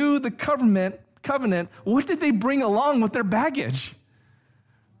renew the covenant? What did they bring along with their baggage?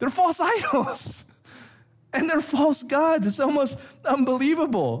 They're false idols, and they're false gods. It's almost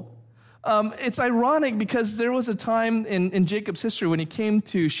unbelievable. It's ironic because there was a time in Jacob's history when he came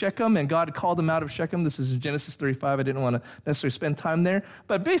to Shechem and God called him out of Shechem. This is in Genesis 35. I didn't want to necessarily spend time there.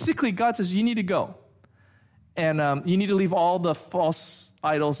 But basically, God says, you need to go. And you need to leave all the false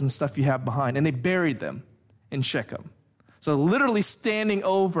idols and stuff you have behind. And they buried them in Shechem. So literally standing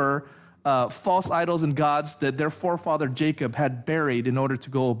over false idols and gods that their forefather Jacob had buried in order to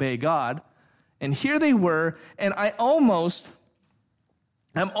go obey God. And here they were, and I'm almost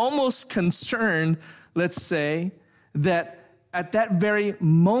concerned, let's say, that at that very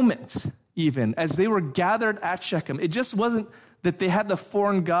moment, even, as they were gathered at Shechem, it just wasn't that they had the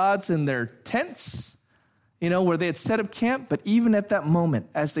foreign gods in their tents, where they had set up camp, but even at that moment,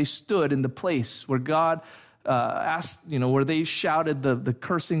 as they stood in the place where God asked, where they shouted the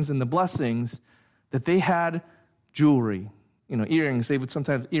cursings and the blessings, that they had jewelry, earrings. They would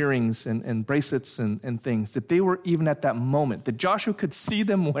sometimes have earrings and bracelets and things that they were, even at that moment, that Joshua could see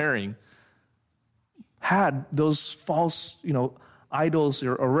them wearing, had those false, idols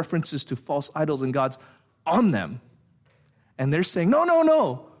or references to false idols and gods on them. And they're saying,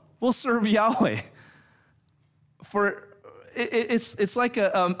 no, we'll serve Yahweh. It's like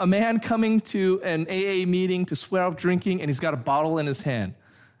a man coming to an AA meeting to swear off drinking, and he's got a bottle in his hand.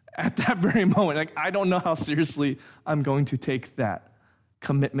 At that very moment, like, I don't know how seriously I'm going to take that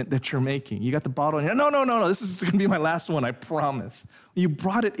commitment that you're making. You got the bottle in your hand. No, this is going to be my last one, I promise. You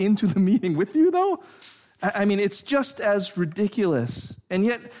brought it into the meeting with you, though? I mean, it's just as ridiculous. And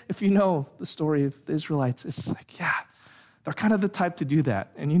yet, if you know the story of the Israelites, it's like, yeah, they're kind of the type to do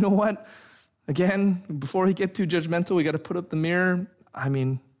that. And you know what? Again, before we get too judgmental, we got to put up the mirror. I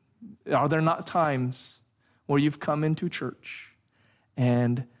mean, are there not times where you've come into church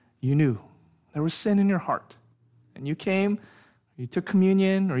and you knew there was sin in your heart, and you came, you took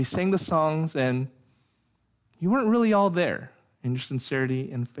communion, or you sang the songs, and you weren't really all there in your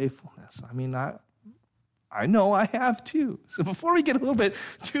sincerity and faithfulness? I mean, I know I have too. So before we get a little bit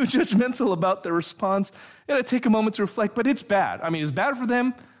too judgmental about the response, you got to take a moment to reflect. But it's bad. I mean, it's bad for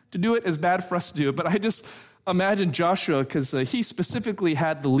them to do it, it's bad for us to do it. But I just imagine Joshua, because he specifically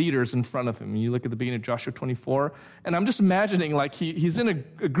had the leaders in front of him. You look at the beginning of Joshua 24, and I'm just imagining like he's in a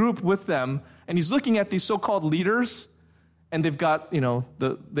group with them, and he's looking at these so-called leaders, and they've got,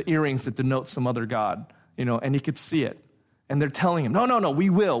 the earrings that denote some other god, and he could see it. And they're telling him, no, we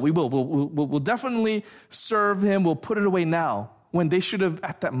will. We'll definitely serve him. We'll put it away now, when they should have,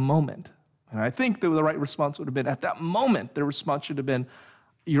 at that moment, And I think the right response would have been, at that moment, the response should have been,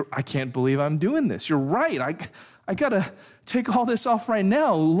 I can't believe I'm doing this. You're right. I got to take all this off right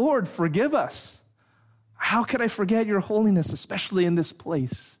now. Lord, forgive us. How could I forget your holiness, especially in this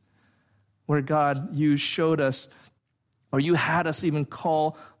place where, God, you showed us, or you had us even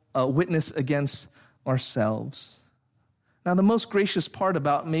call a witness against ourselves. Now, the most gracious part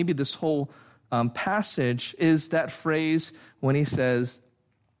about maybe this whole passage is that phrase when he says,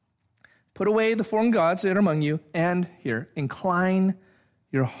 put away the foreign gods that are among you, and here, incline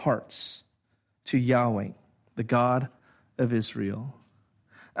your hearts to Yahweh, the God of Israel.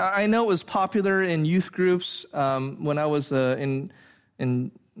 I know it was popular in youth groups when I was in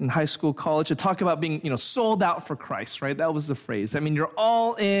high school, college, to talk about being, sold out for Christ, right? That was the phrase. I mean, you're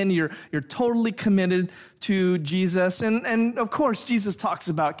all in, you're totally committed to Jesus. And of course, Jesus talks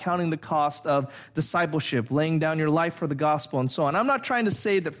about counting the cost of discipleship, laying down your life for the gospel, and so on. I'm not trying to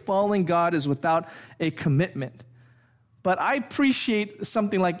say that following God is without a commitment, but I appreciate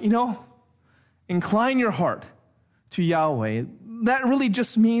something like, incline your heart to Yahweh. That really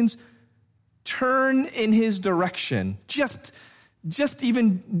just means turn in his direction. Just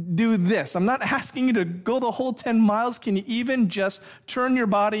even do this. I'm not asking you to go the whole 10 miles. Can you even just turn your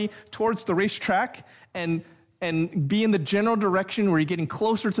body towards the racetrack and be in the general direction where you're getting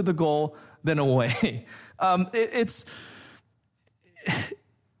closer to the goal than away? This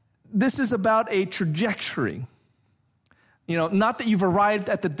is about a trajectory. Not that you've arrived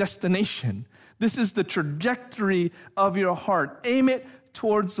at the destination. This is the trajectory of your heart. Aim it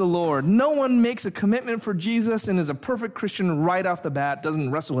towards the Lord. No one makes a commitment for Jesus and is a perfect Christian right off the bat, doesn't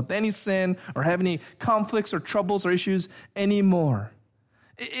wrestle with any sin or have any conflicts or troubles or issues anymore.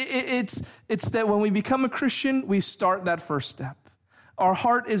 It's that when we become a Christian, we start that first step. Our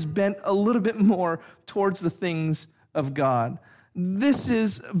heart is bent a little bit more towards the things of God. This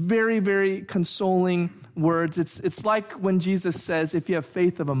is very, very consoling words. It's like when Jesus says, if you have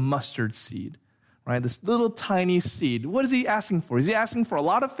faith of a mustard seed, right? This little tiny seed. What is he asking for? Is he asking for a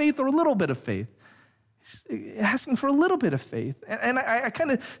lot of faith or a little bit of faith? He's asking for a little bit of faith. And I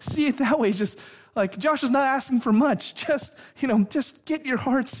kind of see it that way. Just like Joshua's not asking for much. Just get your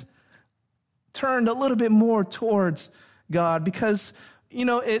hearts turned a little bit more towards God. Because,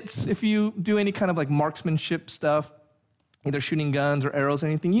 it's, if you do any kind of like marksmanship stuff, either shooting guns or arrows or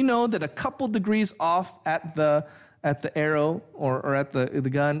anything, that a couple degrees off at the arrow or at the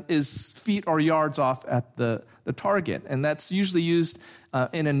gun is feet or yards off at the target. And that's usually used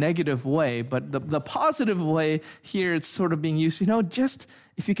in a negative way. But the positive way here, it's sort of being used, just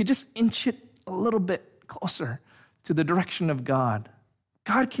if you could just inch it a little bit closer to the direction of God.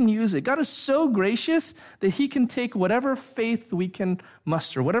 God can use it. God is so gracious that he can take whatever faith we can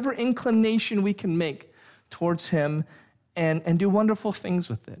muster, whatever inclination we can make towards him, and do wonderful things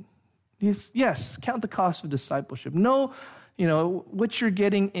with it. Yes, count the cost of discipleship. Know, what you're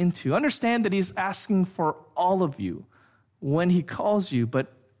getting into. Understand that he's asking for all of you when he calls you.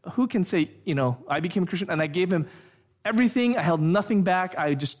 But who can say, I became a Christian and I gave him everything. I held nothing back.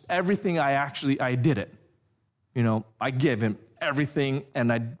 I did it. I gave him everything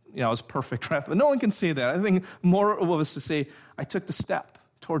and I was perfect. Right? But no one can say that. I think more was to say, I took the step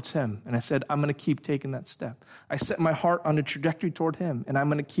towards him. And I said, I'm going to keep taking that step. I set my heart on a trajectory toward him, and I'm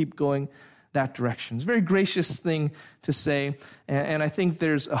going to keep going that direction. It's a very gracious thing to say. And I think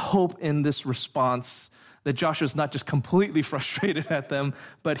there's a hope in this response that Joshua's not just completely frustrated at them,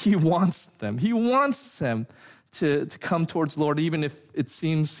 but he wants them. He wants them to come towards the Lord, even if it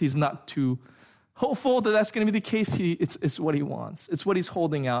seems he's not too hopeful that that's going to be the case. It's what he wants. It's what he's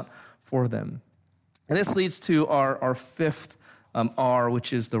holding out for them. And this leads to our fifth R,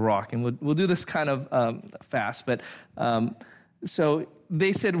 which is the rock. And we'll do this kind of fast. But so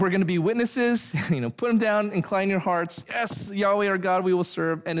they said, we're going to be witnesses. Put them down, incline your hearts. Yes, Yahweh our God we will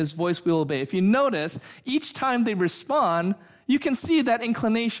serve, and his voice we will obey. If you notice, each time they respond, you can see that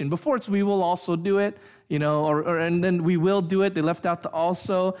inclination. Before it's we will also do it, and then we will do it. They left out the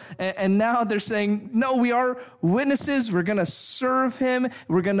also. And now they're saying, no, we are witnesses. We're going to serve him.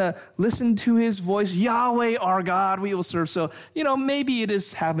 We're going to listen to his voice. Yahweh, our God, we will serve. So, maybe it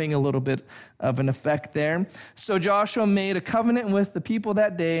is having a little bit of an effect there. So Joshua made a covenant with the people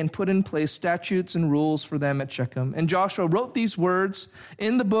that day and put in place statutes and rules for them at Shechem. And Joshua wrote these words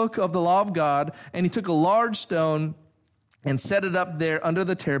in the book of the law of God, and he took a large stone and set it up there under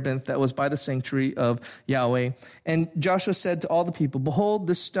the terebinth that was by the sanctuary of Yahweh. And Joshua said to all the people, behold,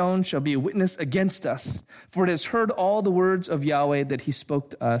 this stone shall be a witness against us, for it has heard all the words of Yahweh that he spoke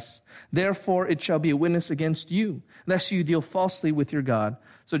to us. Therefore it shall be a witness against you, lest you deal falsely with your God.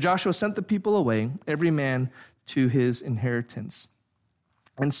 So Joshua sent the people away, every man to his inheritance.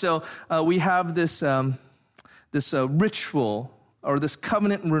 And so we have this ritual or this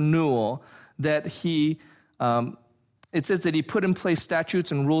covenant renewal that it says that he put in place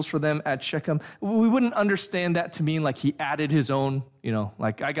statutes and rules for them at Shechem. We wouldn't understand that to mean like he added his own,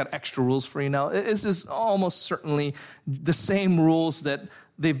 like I got extra rules for you now. This is almost certainly the same rules that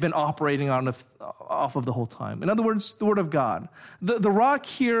they've been operating off of the whole time. In other words, the Word of God. The rock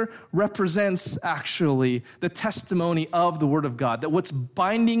here represents actually the testimony of the Word of God, that what's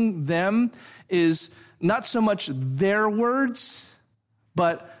binding them is not so much their words,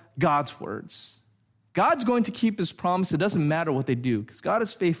 but God's words. God's going to keep his promise. It doesn't matter what they do, because God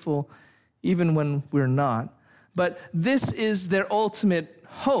is faithful even when we're not. But this is their ultimate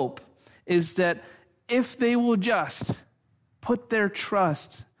hope, is that if they will just put their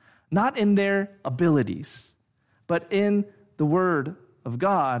trust not in their abilities, but in the Word of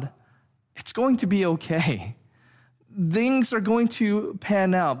God, it's going to be okay. Things are going to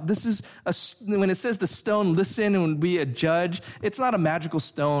pan out. This is when it says the stone listen and be a judge, it's not a magical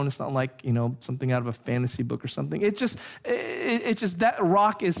stone. It's not like, something out of a fantasy book or something. It's just that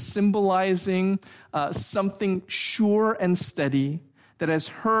rock is symbolizing something sure and steady that has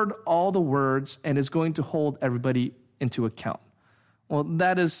heard all the words and is going to hold everybody into account. Well,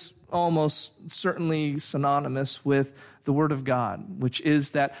 that is almost certainly synonymous with the Word of God, which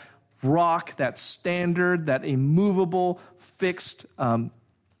is that rock, that standard, that immovable, fixed,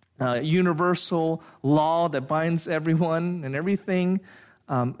 universal law that binds everyone and everything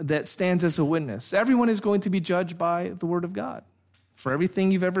that stands as a witness. Everyone is going to be judged by the Word of God. For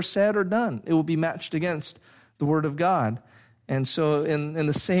everything you've ever said or done, it will be matched against the Word of God. And so in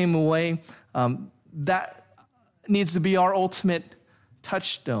the same way, that needs to be our ultimate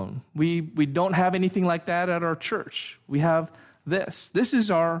touchstone. We don't have anything like that at our church. We have this. This is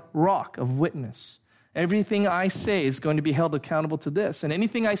our rock of witness. Everything I say is going to be held accountable to this. And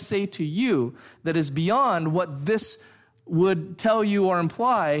anything I say to you that is beyond what this would tell you or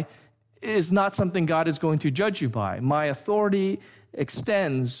imply is not something God is going to judge you by. My authority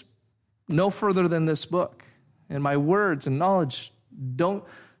extends no further than this book. And my words and knowledge don't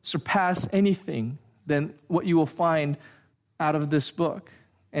surpass anything than what you will find out of this book.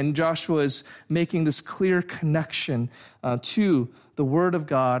 And Joshua is making this clear connection to the Word of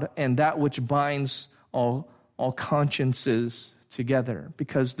God and that which binds all consciences together.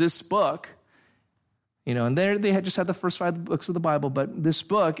 Because this book, and they had just had the first 5 books of the Bible, but this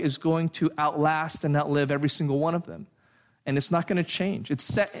book is going to outlast and outlive every single one of them. And it's not going to change. It's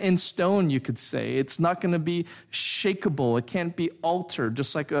set in stone, you could say. It's not going to be shakeable. It can't be altered,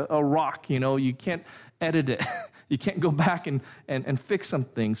 just like a rock. You can't edit it. You can't go back and fix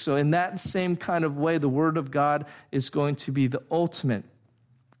something. So in that same kind of way, the Word of God is going to be the ultimate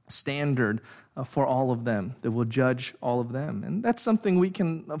standard for all of them, that will judge all of them. And that's something we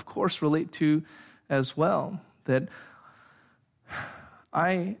can, of course, relate to as well. That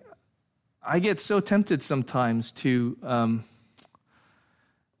I get so tempted sometimes to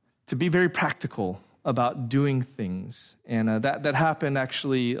be very practical about doing things. And that happened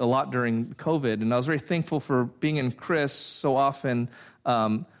actually a lot during COVID. And I was very thankful for being in Chris so often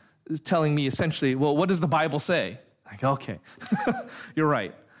telling me essentially, well, what does the Bible say? Like, okay, you're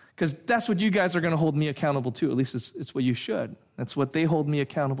right. Because that's what you guys are going to hold me accountable to. At least it's what you should. That's what they hold me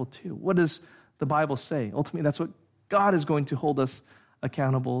accountable to. What does the Bible say? Ultimately, that's what God is going to hold us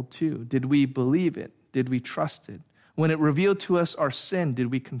accountable to. Did we believe it? Did we trust it? When it revealed to us our sin, did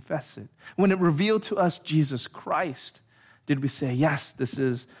we confess it? When it revealed to us Jesus Christ, did we say, yes, this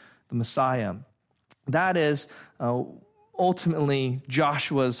is the Messiah? That is ultimately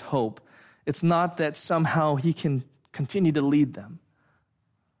Joshua's hope. It's not that somehow he can continue to lead them.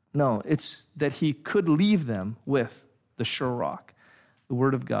 No, it's that he could leave them with the sure rock, the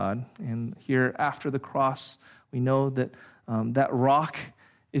Word of God. And here after the cross, we know that that rock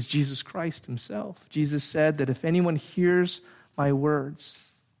is Jesus Christ himself. Jesus said that if anyone hears my words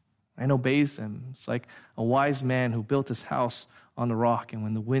and obeys them, it's like a wise man who built his house on the rock, and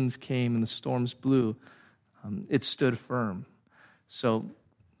when the winds came and the storms blew, it stood firm. So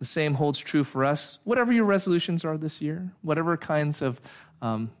the same holds true for us. Whatever your resolutions are this year, whatever kinds of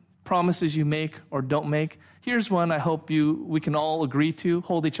promises you make or don't make, here's one I hope we can all agree to,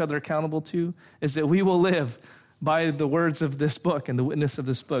 hold each other accountable to, is that we will live by the words of this book and the witness of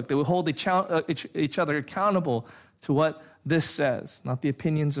this book, that we hold each other accountable to what this says, not the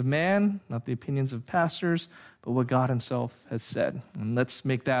opinions of man, not the opinions of pastors, but what God himself has said. And let's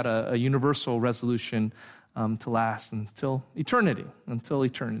make that a universal resolution to last until eternity.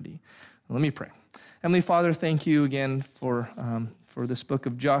 Let me pray. Heavenly Father, thank you again for this book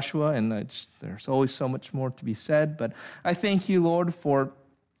of Joshua, and there's always so much more to be said, but I thank you, Lord, for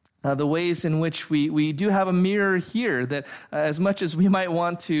the ways in which we do have a mirror here, that as much as we might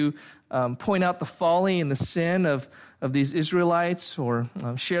want to point out the folly and the sin of these Israelites, or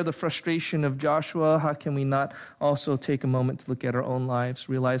share the frustration of Joshua, how can we not also take a moment to look at our own lives,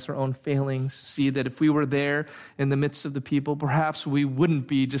 realize our own failings, see that if we were there in the midst of the people, perhaps we wouldn't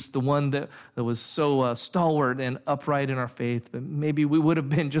be just the one that was so stalwart and upright in our faith, but maybe we would have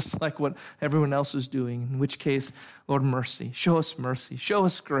been just like what everyone else was doing, in which case, Lord, mercy, show us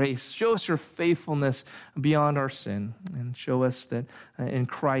grace, show us your faithfulness beyond our sin, and show us that in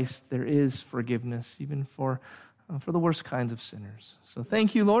Christ there is forgiveness, even for the worst kinds of sinners. So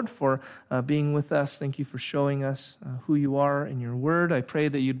thank you, Lord, for being with us. Thank you for showing us who you are in your word. I pray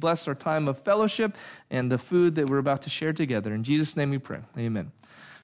that you'd bless our time of fellowship and the food that we're about to share together. In Jesus' name we pray. Amen.